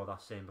we saw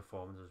that same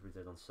performance as we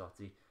did on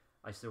Saturday,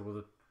 I still would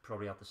have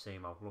probably had the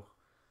same outlook.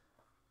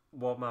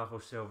 What Marco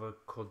Silva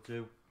could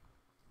do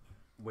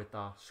with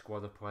that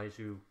squad of players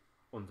who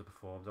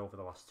underperformed over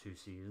the last 2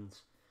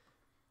 seasons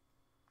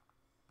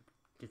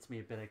gets me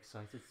a bit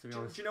excited, to be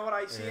honest. Do you know what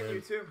I see in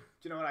you two? Do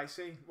you know what I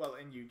see? Well,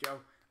 in you, Joe.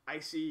 I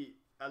see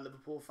a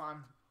Liverpool fan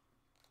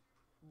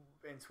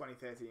in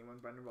 2013 when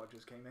Brendan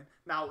Rodgers came in.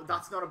 Now,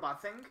 that's not a bad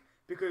thing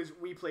because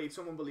we played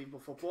some unbelievable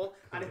football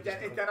and it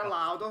then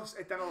allowed us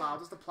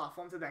the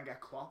platform to then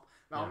get Klopp.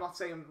 Now, I'm not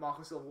saying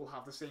Marco Silva will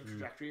have the same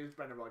trajectory as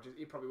Brendan Rodgers.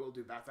 He probably will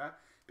do better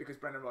because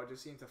Brendan Rodgers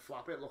seemed to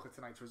flap it. Look at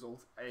tonight's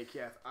result.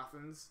 AEK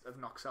Athens have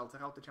knocked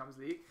Celtic out the Champions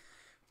League.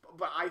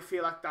 But I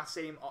feel like that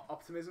same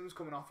optimism's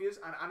coming off you,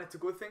 and it's a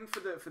good thing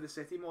for the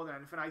City more than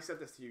anything. I said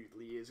this to you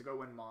years ago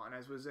when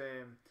Martinez was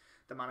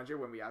the manager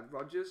when we had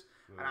Rodgers,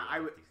 and I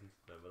would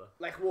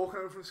like walking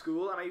home from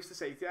school, and I used to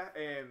say to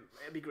you,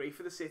 it'd be great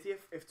for the City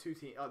if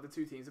the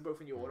two teams are both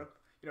in Europe.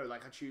 You know,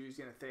 like a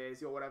Tuesday and a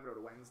Thursday or whatever, or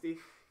a Wednesday.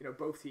 You know,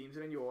 both teams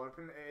are in Europe,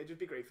 and it'd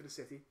just be great for the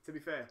City. To be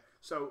fair,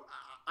 so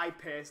I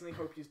personally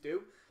hope you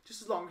do.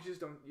 Just as long as you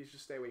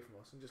just stay away from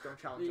us and just don't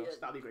challenge us.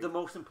 That'd be great. The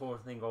most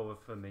important thing over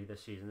for me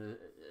this season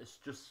is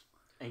just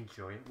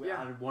enjoy it.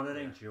 I want to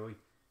enjoy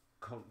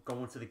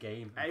going to the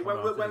game. Hey,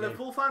 when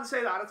Liverpool fans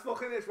say that, it's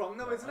wrong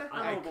though, isn't it?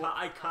 I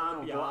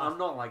can't be arsed. I'm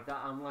not like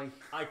that. I'm like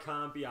I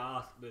can't be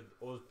arsed with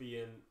us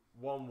being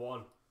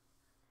 1-1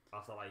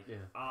 after like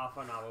half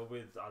an hour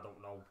with I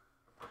don't know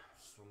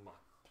some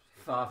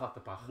 5 at the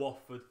back.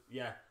 Watford,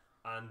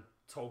 and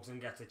Tolson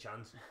gets a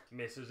chance,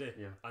 misses it,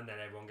 and then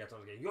everyone gets on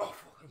the game. You're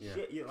fucking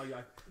shit.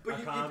 I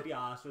can't be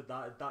arsed with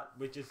that. That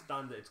which is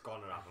standard. It's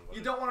gonna happen.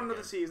 You don't want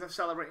another season of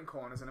celebrating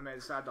corners in a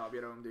Merseyside derby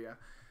at home, do you?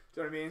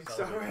 Do you know what I mean?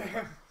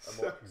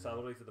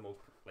 Celebrate for the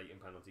most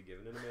blatant penalty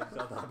given in a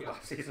Merseyside derby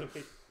last season.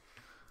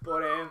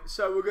 But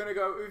so we're gonna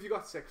go. Who have you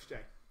got 6,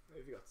 Jay? Who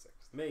have you got 6?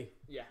 Me?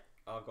 Yeah.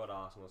 I've got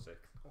Arsenal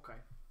 6. Okay.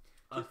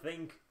 I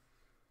think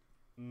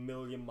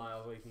million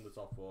miles away from the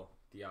top 4.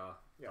 They are.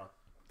 Yeah.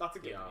 That's a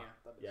given,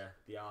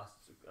 they are.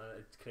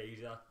 It's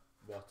crazy that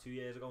 2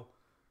 years ago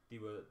they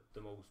were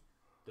the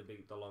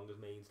longest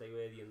mainstay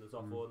were in the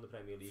top 4 in the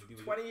Premier League.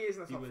 20 years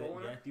in the top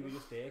 4. Yeah, they were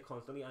just there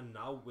constantly, and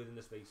now within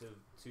the space of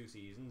 2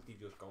 seasons, they've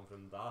just gone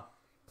from that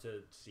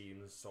to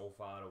seeing so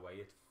far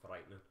away. It's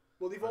frightening.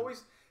 Well, they've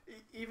always,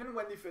 even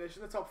when they finished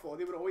in the top 4,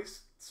 they were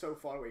always so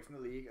far away from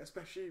the league,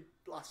 especially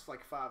last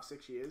like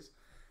 5-6 years.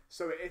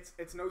 So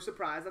it's no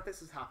surprise that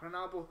this is happening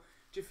now. But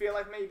do you feel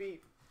like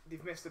maybe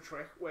they've missed a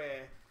trick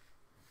where?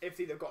 If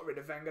they'd have got rid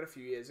of Wenger a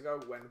few years ago,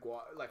 when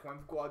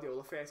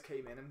Guardiola first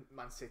came in and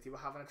Man City were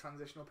having a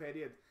transitional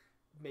period,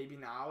 maybe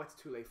now it's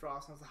too late for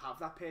Arsenal to have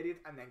that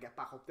period and then get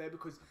back up there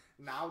because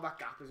now that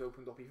gap has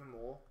opened up even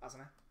more,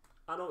 hasn't it?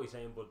 I know what you're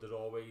saying, but there's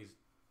always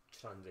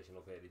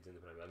transitional periods in the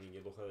Premier League. I mean,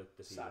 you look at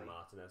the season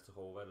Martinez took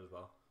over as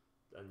well,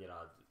 and you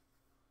had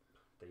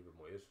David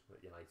Moyes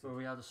at United. Well,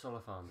 we had a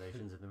solid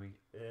foundation, didn't we?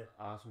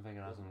 Arsene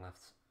Wenger hasn't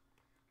left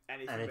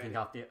anything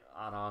at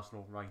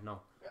Arsenal right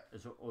now,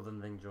 other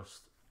than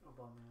just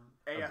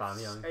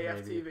Aubameyang,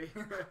 AFTV.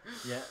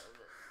 Yeah,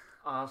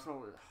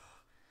 Arsenal,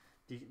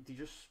 they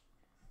just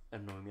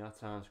annoy me at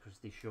times because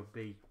they should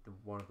be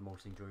one of the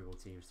most enjoyable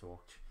teams to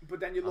watch. But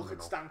then you look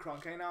at Stan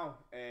Kroenke now.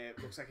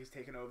 Looks like he's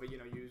taken over. You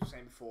know, you were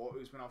saying before,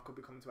 Usmanov could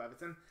be coming to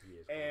Everton.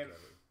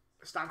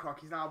 Stan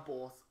Kroenke's now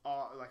bought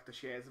like the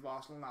shares of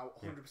Arsenal now,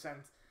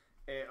 100%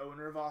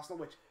 owner of Arsenal,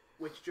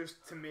 which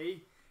just to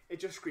me it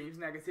just screams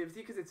negativity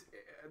because it's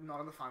none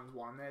of the fans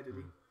want him there, did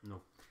he?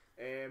 No.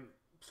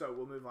 So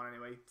we'll move on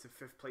anyway to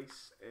 5th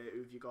place. Who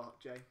have you got,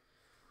 Jay?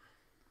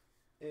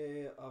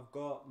 I've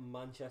got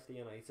Manchester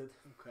United.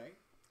 Okay.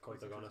 Because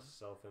they're going to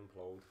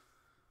self-implode.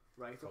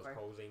 Right, because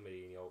Jose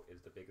Mourinho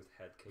is the biggest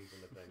head case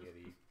in the Premier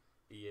League.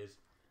 He is.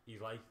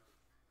 He's like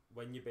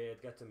when your bird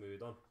gets a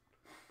mood on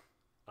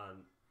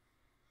and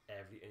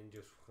everything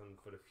just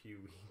for a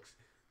few weeks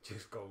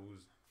just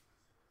goes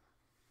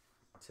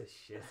to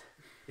shit.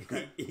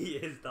 he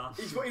is that.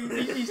 He's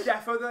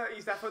defo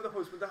the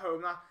husband at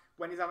home that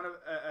when he's having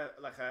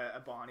a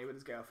Barney with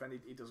his girlfriend,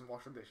 he doesn't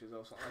wash the dishes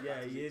or something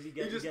like that. He is. He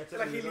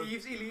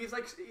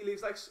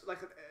leaves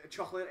like a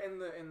chocolate in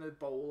the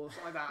bowl or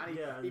something like that, and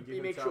he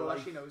makes sure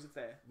that she knows it's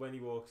there. When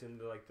he walks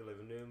into like the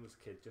living room, his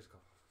kids just go.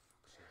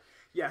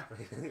 Yeah,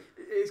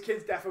 his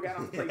kids definitely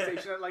getting on the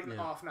PlayStation at like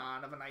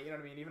 9:30 of a night. You know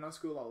what I mean? Even on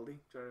school holiday.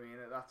 Do you know what I mean?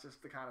 That's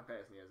just the kind of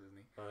person he is, isn't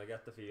he? And I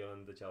get the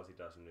feeling the Chelsea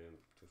dressing room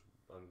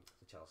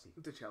the Chelsea.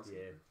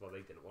 Yeah, well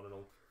they didn't want to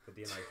know, but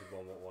the United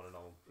one won't want to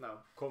know.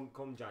 No.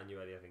 Come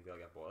January, I think they'll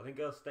get bought. I think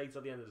they'll stay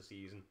till the end of the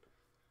season.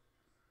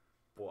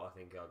 but I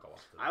think he'll go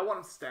after that. I want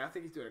him to stay. I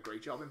think he's doing a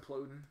great job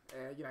imploding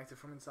United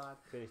from inside.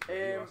 Finished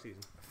last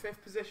season.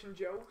 5th position,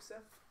 Joe, Seth?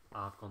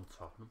 I've gone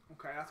Tottenham.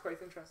 Okay, that's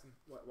quite interesting.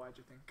 Why do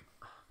you think?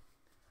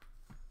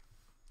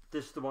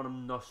 This is the one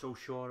I'm not so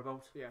sure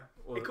about. Yeah.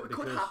 It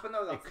could happen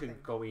though. It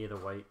could go either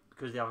way.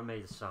 Because they haven't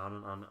made a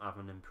signing and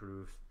haven't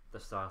improved the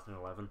starting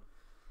 11.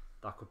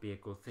 That could be a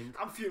good thing.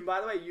 I'm fuming,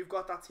 by the way. You've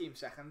got that team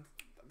second.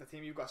 The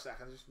team you've got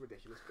second is just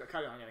ridiculous.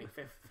 Carry on, anyway.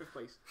 Fifth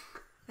place.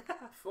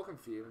 Fucking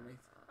fuming, mate.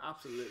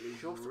 Absolutely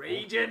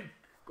raging.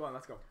 Go on,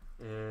 let's go.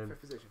 5th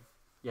position.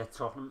 Yeah,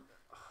 Tottenham.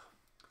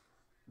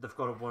 They've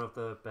got one of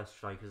the best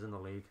strikers in the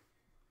league.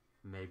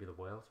 Maybe the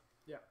world.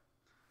 Yeah.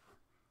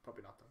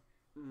 Probably not, though.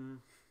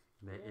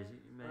 Is he?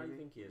 Maybe. I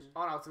think he is.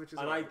 Arnautovic is.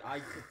 And I,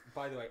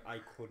 by the way, I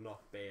could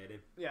not bear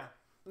him. Yeah.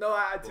 No,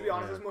 to be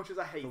honest, as much as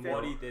I hate him.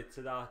 What he did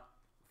to that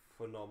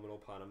phenomenal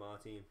Panama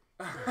team.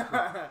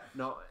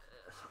 No,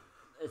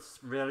 it's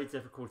really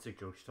difficult to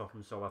judge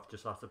Tottenham, so I've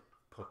just had to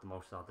put them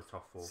outside the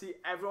top 4. See,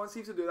 everyone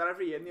seems to do that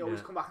every year, and they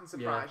always come back and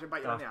surprise you and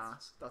bite you on the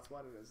ass. That's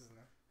what it is, isn't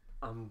it?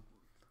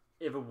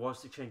 If it was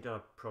to change,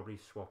 I'd probably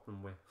swap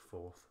them with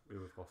 4th.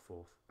 Who have got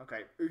 4th?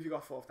 Okay, who have you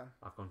got 4th then?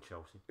 I've gone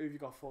Chelsea. Who have you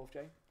got 4th,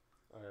 Jay?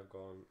 I have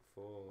gone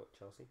for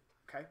Chelsea.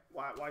 Okay,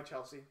 why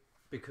Chelsea?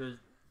 Because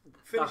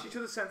finish each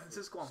other's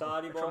sentences. Go on.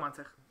 Sarri, it's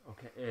romantic.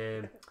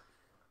 Okay.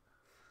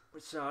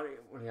 But Sarri,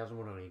 well, he hasn't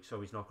won a league,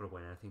 so he's not going to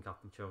win anything.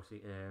 Captain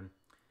Chelsea.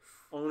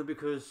 Only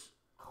because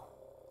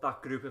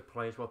that group of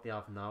players, what they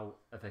have now,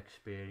 have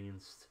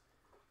experienced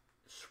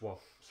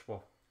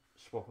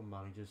swapping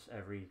managers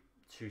every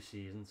 2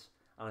 seasons,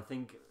 and I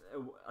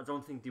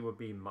don't think there would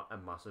be a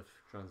massive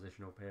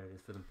transitional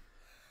period for them.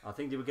 I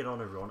think they would get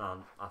on a run,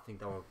 and I think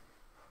that would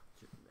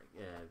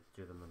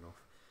do them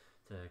enough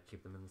to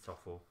keep them in the top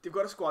 4. They've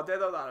got a squad there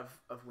though that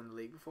have won the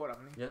league before,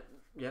 haven't they?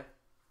 Yeah.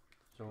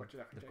 So what do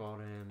you reckon, they've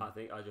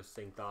got. I just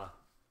think that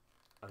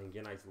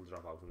United will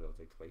drop out and they'll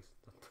take the place.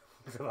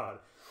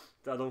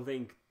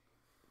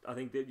 I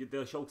think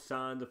they'll show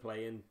signs of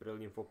playing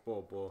brilliant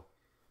football, but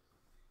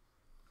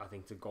I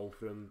think to go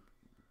from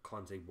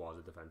Conte was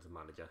a defensive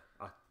manager.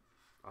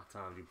 At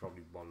times he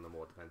probably one of the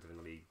more defensive in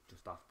the league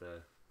just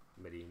after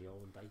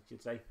Mourinho and Dyche,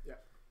 you'd say. Yeah.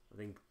 I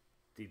think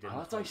he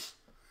didn't. Dyche.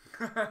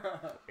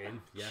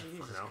 Yeah,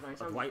 Jesus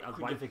Christ, I'd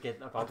couldn't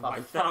forget about that.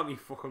 Wipe that out my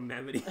fucking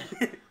memory. I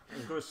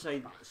was going to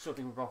say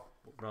something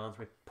rounds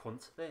with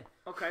punt there.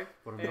 Okay.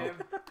 But I'm not.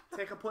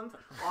 Take a punt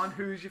on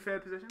who's your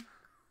 3rd position.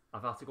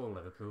 I've had to go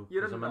Liverpool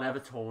because I'm an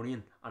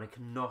Evertonian and I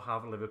cannot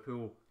have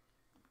Liverpool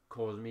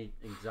cause me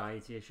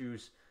anxiety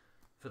issues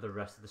for the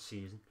rest of the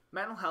season.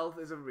 Mental health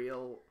is a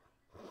real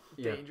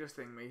dangerous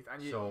thing, mate.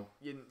 And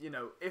you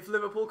know, if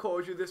Liverpool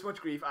caused you this much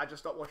grief, I'd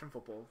just stop watching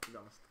football, to be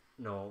honest.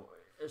 No,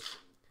 it's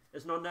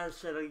not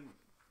necessarily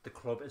the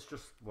club, it's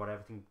just what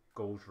everything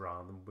goes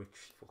around them,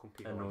 which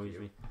fucking annoys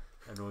me.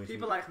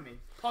 People like me.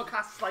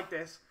 Podcasts like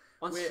this.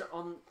 On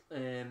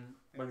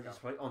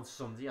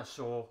Sunday, I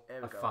saw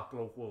a fat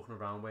bloke walking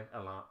around with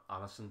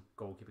Alisson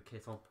goalkeeper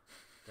kit on.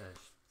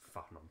 There's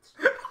fat nonce.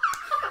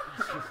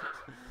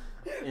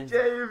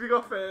 Jay, have you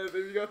got 3rd? Have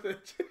you got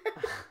 3rd?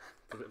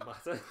 Does it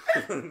matter? I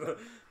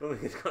don't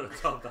think it's going to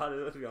top that,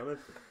 to be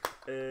honest.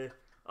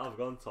 I've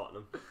gone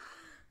Tottenham.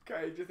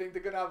 Okay, do you think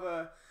they're going to have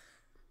a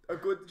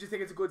good... Do you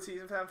think it's a good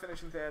season for them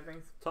finishing 3rd,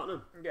 mate?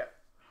 Tottenham? Yeah.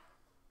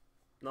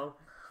 No.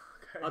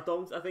 Okay. I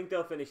don't. I think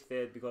they'll finish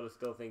 3rd because I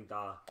still think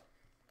that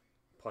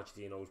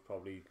Pochettino's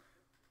probably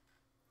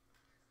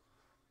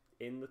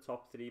in the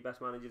top 3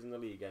 best managers in the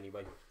league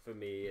anyway, for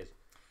me he is.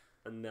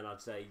 And then I'd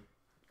say,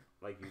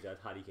 like you said,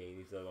 Harry Kane,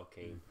 you've still got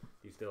Kane.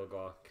 You've still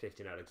got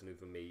Christian Eriksen, who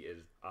for me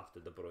is after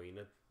De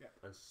Bruyne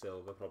and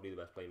Silva, probably the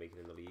best playmaker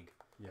in the league.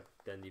 Yeah.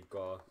 Then you've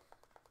got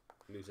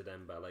Moussa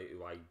Dembele,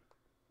 who I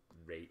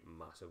rate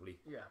massively.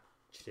 Yeah.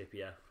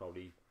 Trippier,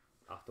 probably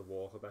after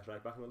Walker, best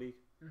right back in the league.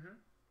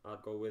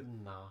 I'd go with.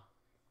 Nah.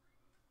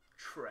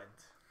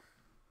 Trent.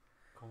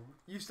 Coleman?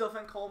 You still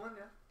think Coleman,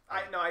 yeah?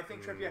 I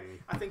think Trippier.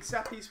 I think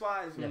set piece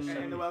wise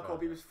in the World Cup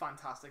he was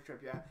fantastic,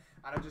 Trippier.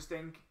 And I just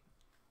think,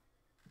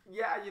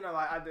 I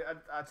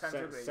tend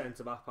to agree.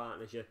 Centre back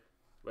partnership.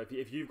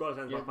 If you've got a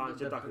centre back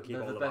partnership, that can keep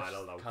all the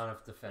violence out. Kind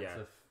of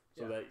defensive.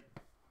 So they're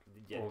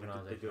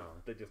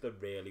just a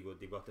really good.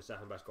 They've got the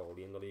 2nd best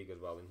goalie in the league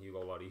as well, in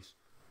Hugo Lloris.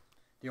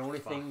 The only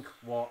thing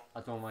what I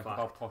don't like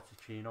about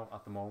Pochettino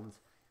at the moment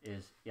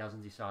is he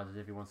hasn't decided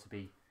if he wants to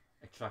be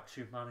a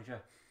tracksuit manager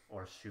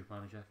or a suit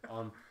manager.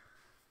 On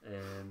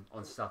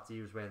Saturday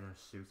he was wearing a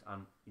suit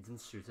and he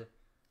didn't suit it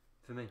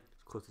for me. He's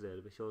cut his hair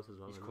a bit short as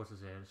well. He's cut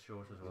his hair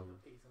short as well.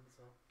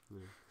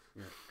 Yeah.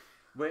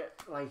 Where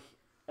like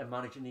a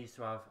manager needs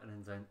to have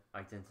an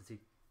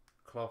identity.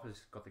 Klopp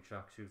has got the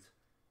tracksuit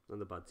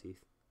and the bad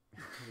teeth.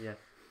 Yeah.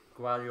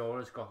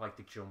 Guardiola's got like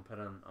the jumper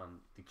and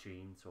the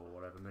jeans or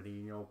whatever.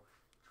 Mourinho's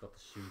got the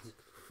suit.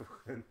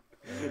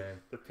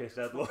 The piss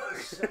head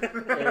looks.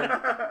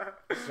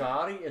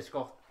 Sarri has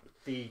got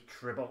the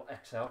Triple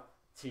XL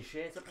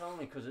t-shirt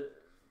apparently because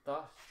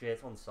that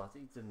shirt on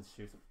Saturday didn't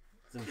suit him,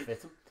 didn't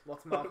fit him.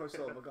 What's Marco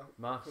Silva got?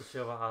 Marco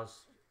Silva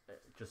has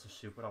just a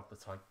suit without the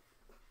tie,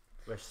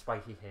 with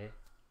spiky hair.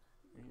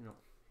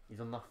 He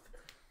done that.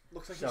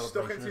 Looks like he's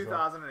stuck in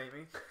 2008,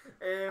 mate.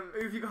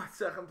 Who have you got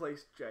second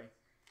place, Jay?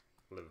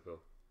 Liverpool.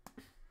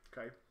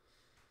 Okay.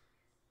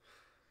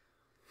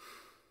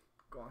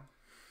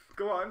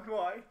 Go on,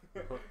 why?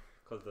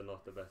 Because they're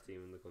not the best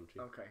team in the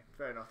country. Okay,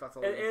 fair enough. That's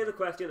all. Here's the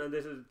question, and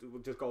this is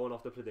just going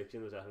off the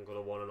prediction. I haven't got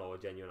a want to know a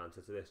genuine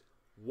answer to this.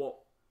 What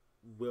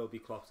will be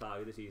Klopp's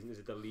target this season? Is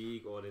it the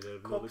league, or is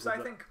it another Cups? I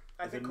think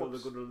another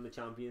good run in the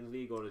Champions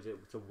League, or is it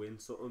to win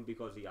something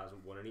because he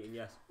hasn't won anything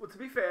yet? Well, to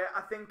be fair,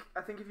 I think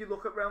if you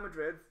look at Real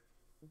Madrid,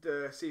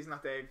 the season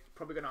that they're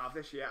probably going to have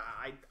this year,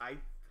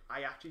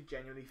 I actually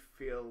genuinely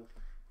feel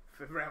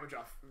for Real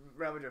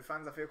Madrid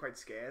fans, I feel quite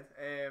scared.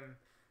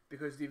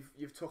 Because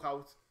you've took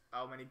out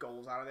how many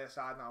goals out of their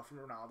side now from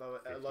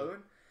Ronaldo 50.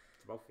 Alone.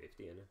 It's about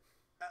 50, isn't it?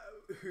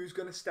 Who's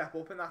going to step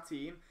up in that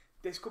team?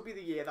 This could be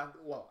the year that,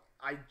 well,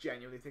 I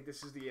genuinely think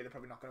this is the year they're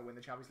probably not going to win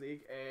the Champions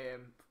League.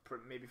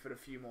 Maybe for a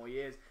few more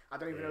years. I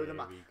don't even know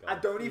the I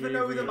don't even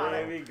know who the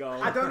manager.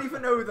 I don't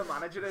even know who the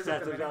manager is.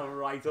 Set down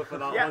right up for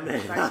that one.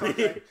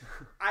 There.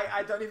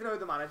 I don't even know who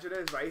the manager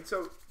is. Right,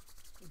 so.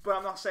 But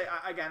I'm not saying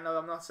again. No,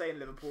 I'm not saying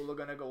Liverpool are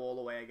going to go all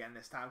the way again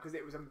this time because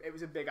it was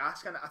a big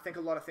ask, and I think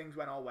a lot of things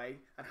went our way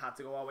and had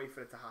to go our way for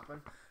it to happen.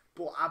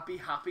 But I'd be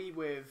happy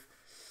with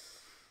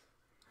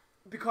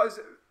because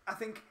I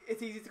think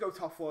it's easy to go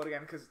top four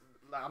again because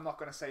I'm not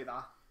going to say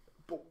that,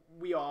 but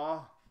we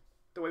are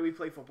the way we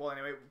play football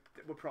anyway.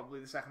 We're probably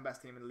the second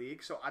best team in the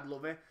league, so I'd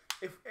love it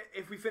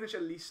if we finish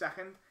at least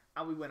second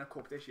and we win a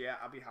cup this year.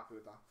 I'd be happy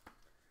with that.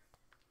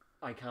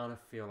 I kind of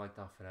feel like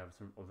that for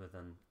Everton, other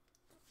than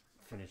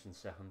finishing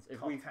second. If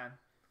Top we 10.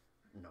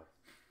 No.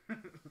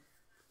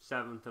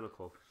 7th in a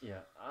cup. Yeah,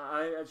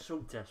 I so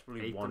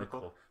desperately want a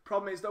cup.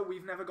 Problem is though,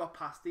 we've never got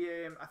past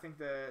the I think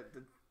the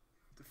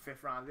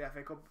 5th round of the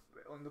FA Cup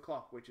on the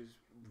clock, which is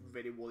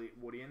very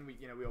worrying. We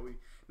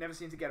never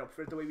seem to get up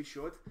for it the way we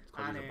should.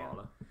 Because he's a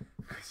baller.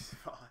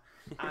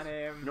 And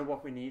you know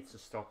what we need to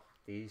stop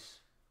these?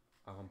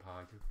 Alan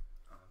Pardew.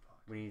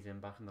 We need him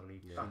back in the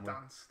league. Yeah.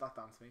 That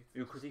dance, mate.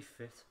 Who could he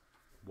fit?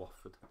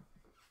 Watford.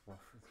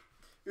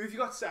 Who have you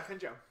got second,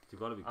 Joe?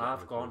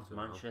 I've gone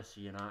Manchester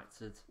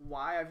United.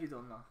 Why have you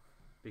done that?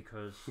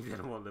 Because you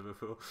don't want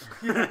Liverpool.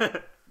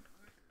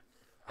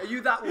 Are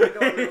you that worried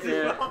about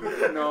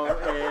Liverpool? No.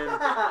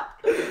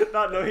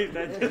 That noise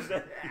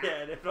then.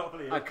 Yeah, they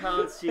probably is. I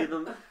can't see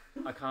them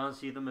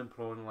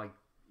imploding like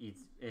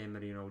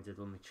Mourinho did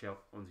under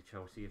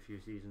Chelsea a few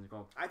seasons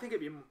ago. I think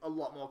it'd be a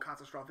lot more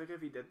catastrophic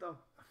if he did though.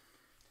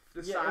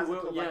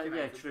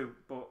 True.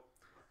 But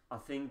I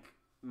think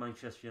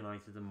Manchester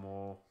United are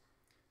more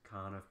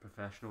kind of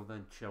professional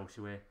than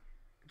Chelsea were.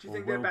 Do you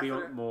think they're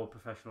better? More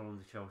professional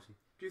under Chelsea.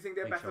 Do you think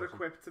they're better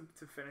equipped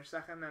to finish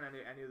second than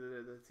any of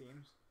the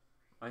teams?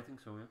 I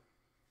think so, yeah.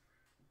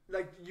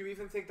 Like, you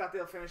even think that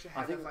they'll finish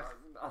ahead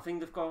I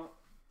think they've got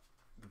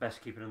the best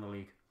keeper in the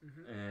league.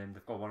 Mm-hmm.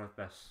 They've got one of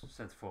the best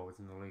centre forwards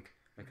in the league,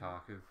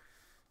 Lukaku.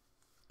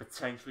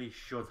 Potentially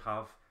should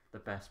have the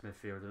best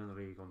midfielder in the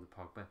league under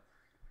Pogba.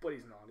 But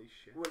he's not, he's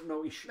shit. Well,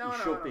 no, he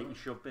should be. He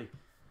should be.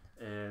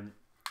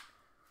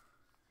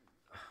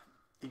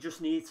 They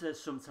just need to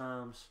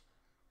sometimes,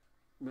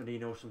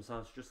 Mourinho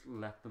sometimes just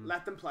let them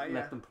play.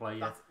 Let them play.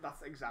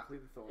 That's exactly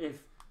the thought.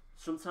 If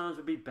sometimes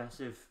it'd be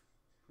best if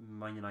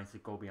Man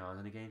United go behind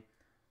in a game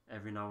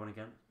every now and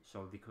again,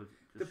 so they could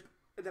just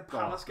the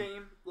Palace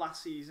game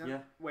last season,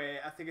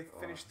 where I think it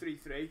finished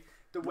 3-3.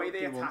 The way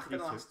they attacked in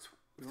the last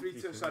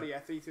 3-2. Sorry,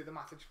 3-2. The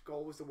Matic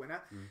goal was the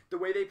winner. The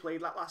way they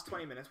played that last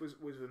 20 minutes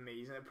was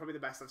amazing. Probably the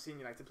best I've seen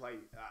United play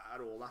at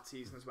all that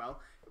season as well.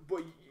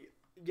 But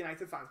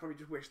United fans probably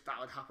just wish that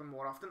would happen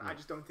more often. I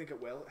just don't think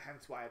it will.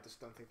 Hence why I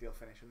just don't think they'll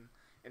finish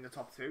in the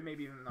top 2.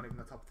 Maybe even not even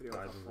the top 3 or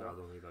top 4. I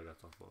don't think they'll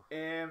get top 4.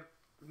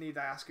 Need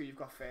I ask who you've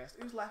got first?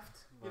 Who's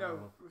left?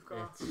 Well, we've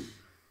got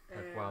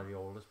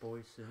Guardiola's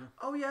boys, isn't it?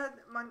 Oh yeah,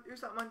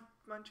 who's that?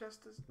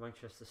 Manchester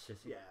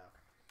City. Yeah,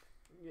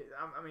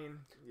 I mean,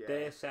 yeah.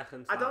 They're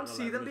second. I don't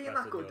see them being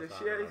that good this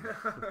year.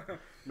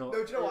 No, do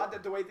you know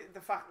what? The way the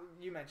fact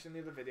you mentioned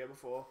in the other video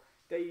before,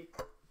 they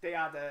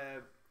had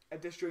a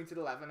disjointed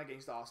 11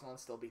 against Arsenal and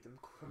still beat them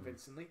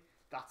convincingly.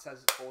 That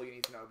says all you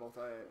need to know about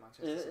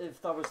Manchester City.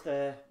 If that was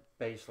their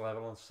base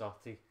level on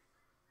Saturday,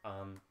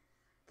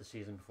 the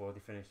season before they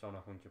finished on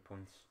 100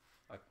 points,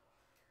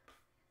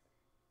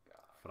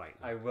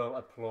 I will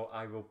applaud.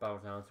 I will bow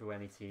down to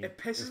any team. It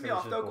pisses me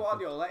off though,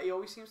 Guardiola. He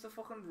always seems to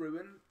fucking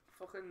ruin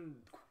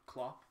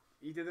Klopp.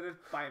 He did it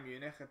at Bayern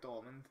Munich, at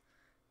Dortmund.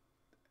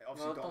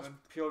 Obviously, that's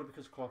purely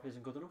because Klopp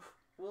isn't good enough.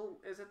 Well,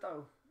 is it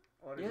though?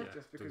 Or is it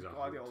just because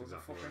Guardiola's a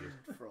fucking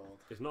fraud?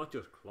 It's not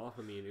just Klopp.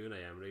 I mean,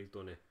 Unai Emery's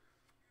done it.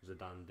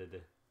 Zidane did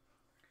it.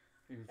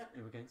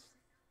 Who against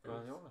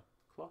Guardiola?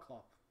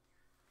 Klopp.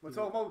 We're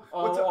talking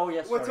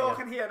about. We're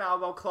talking here now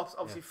about Klopp's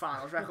obviously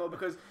finals record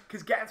because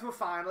getting to a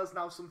final is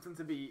now something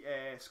to be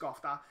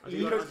scoffed at.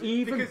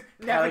 Even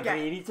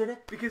Pellegrini did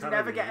it. Because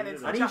never getting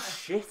into and he's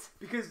shit.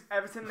 Because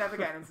Everton never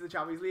getting into the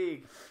Champions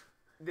League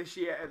this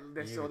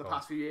or the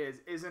past few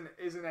years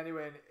isn't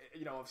anywhere.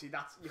 You know, obviously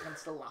that's you can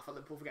still laugh at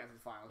Liverpool for getting to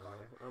the final.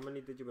 How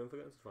many did you win for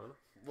getting to the final?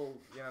 Well,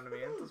 you know what I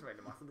mean. It doesn't really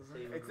matter, does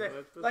it?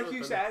 It's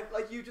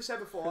like you just said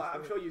before.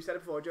 I'm sure you said it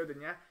before, Joe,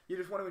 didn't you? You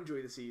just want to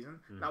enjoy the season.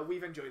 Now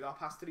we've enjoyed our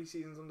past 3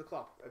 seasons under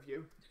Klopp. Have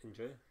you?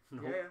 Enjoy it?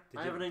 No. Yeah.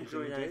 I haven't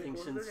enjoyed anything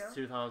since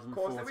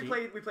 2014. Of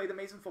course, we played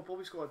amazing football.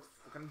 We scored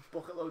fucking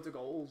bucket loads of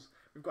goals.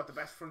 We've got the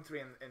best front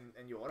 3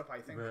 in Europe,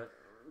 I think.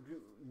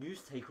 You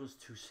take us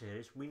too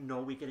serious. We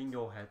know we get in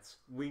your heads.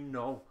 We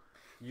know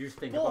you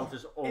think about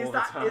us all the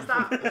time. Is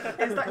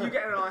that you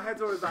getting in our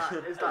heads, or is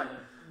that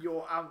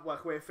your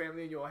like we're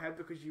firmly in your head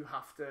because you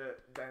have to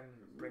then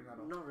bring that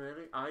up? Not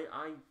really.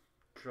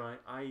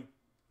 I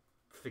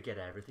forget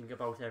everything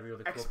about every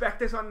other club. Expect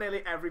this on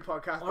nearly every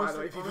podcast, by the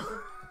way, people.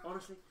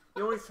 Honestly,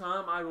 the only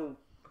time I will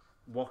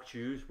watch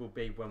yous will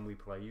be when we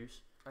play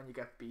yous. And you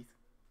get beat.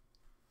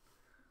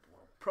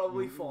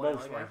 Probably 4-0.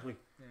 Most likely.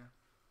 Yeah.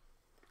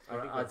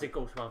 I did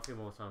go to Anfield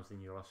more times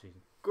than you last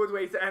season. Good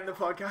way to end the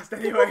podcast,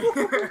 anyway.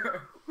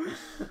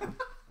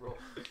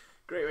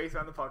 Great way to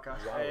end the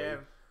podcast. Wow.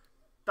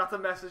 That's a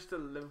message to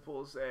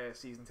Liverpool's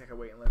season ticket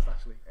waiting list,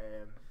 actually.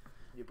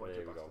 Your boy,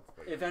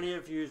 if any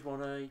of you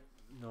want to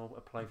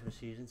apply for the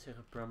season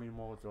ticket, Bramley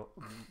Moore Dock,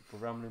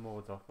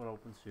 we're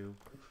open to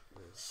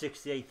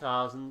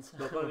 68,000.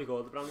 Not only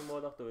called the Bramley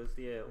Moore Dock, though, is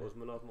the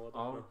Usmanov Moore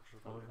Dock.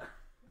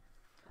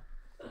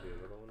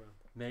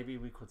 Maybe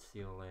we could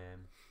steal,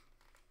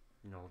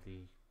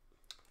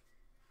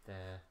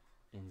 the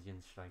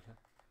Indian striker.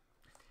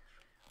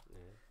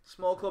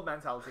 Small club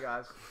mentality,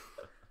 guys.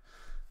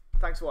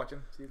 Thanks for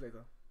watching. See you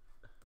later.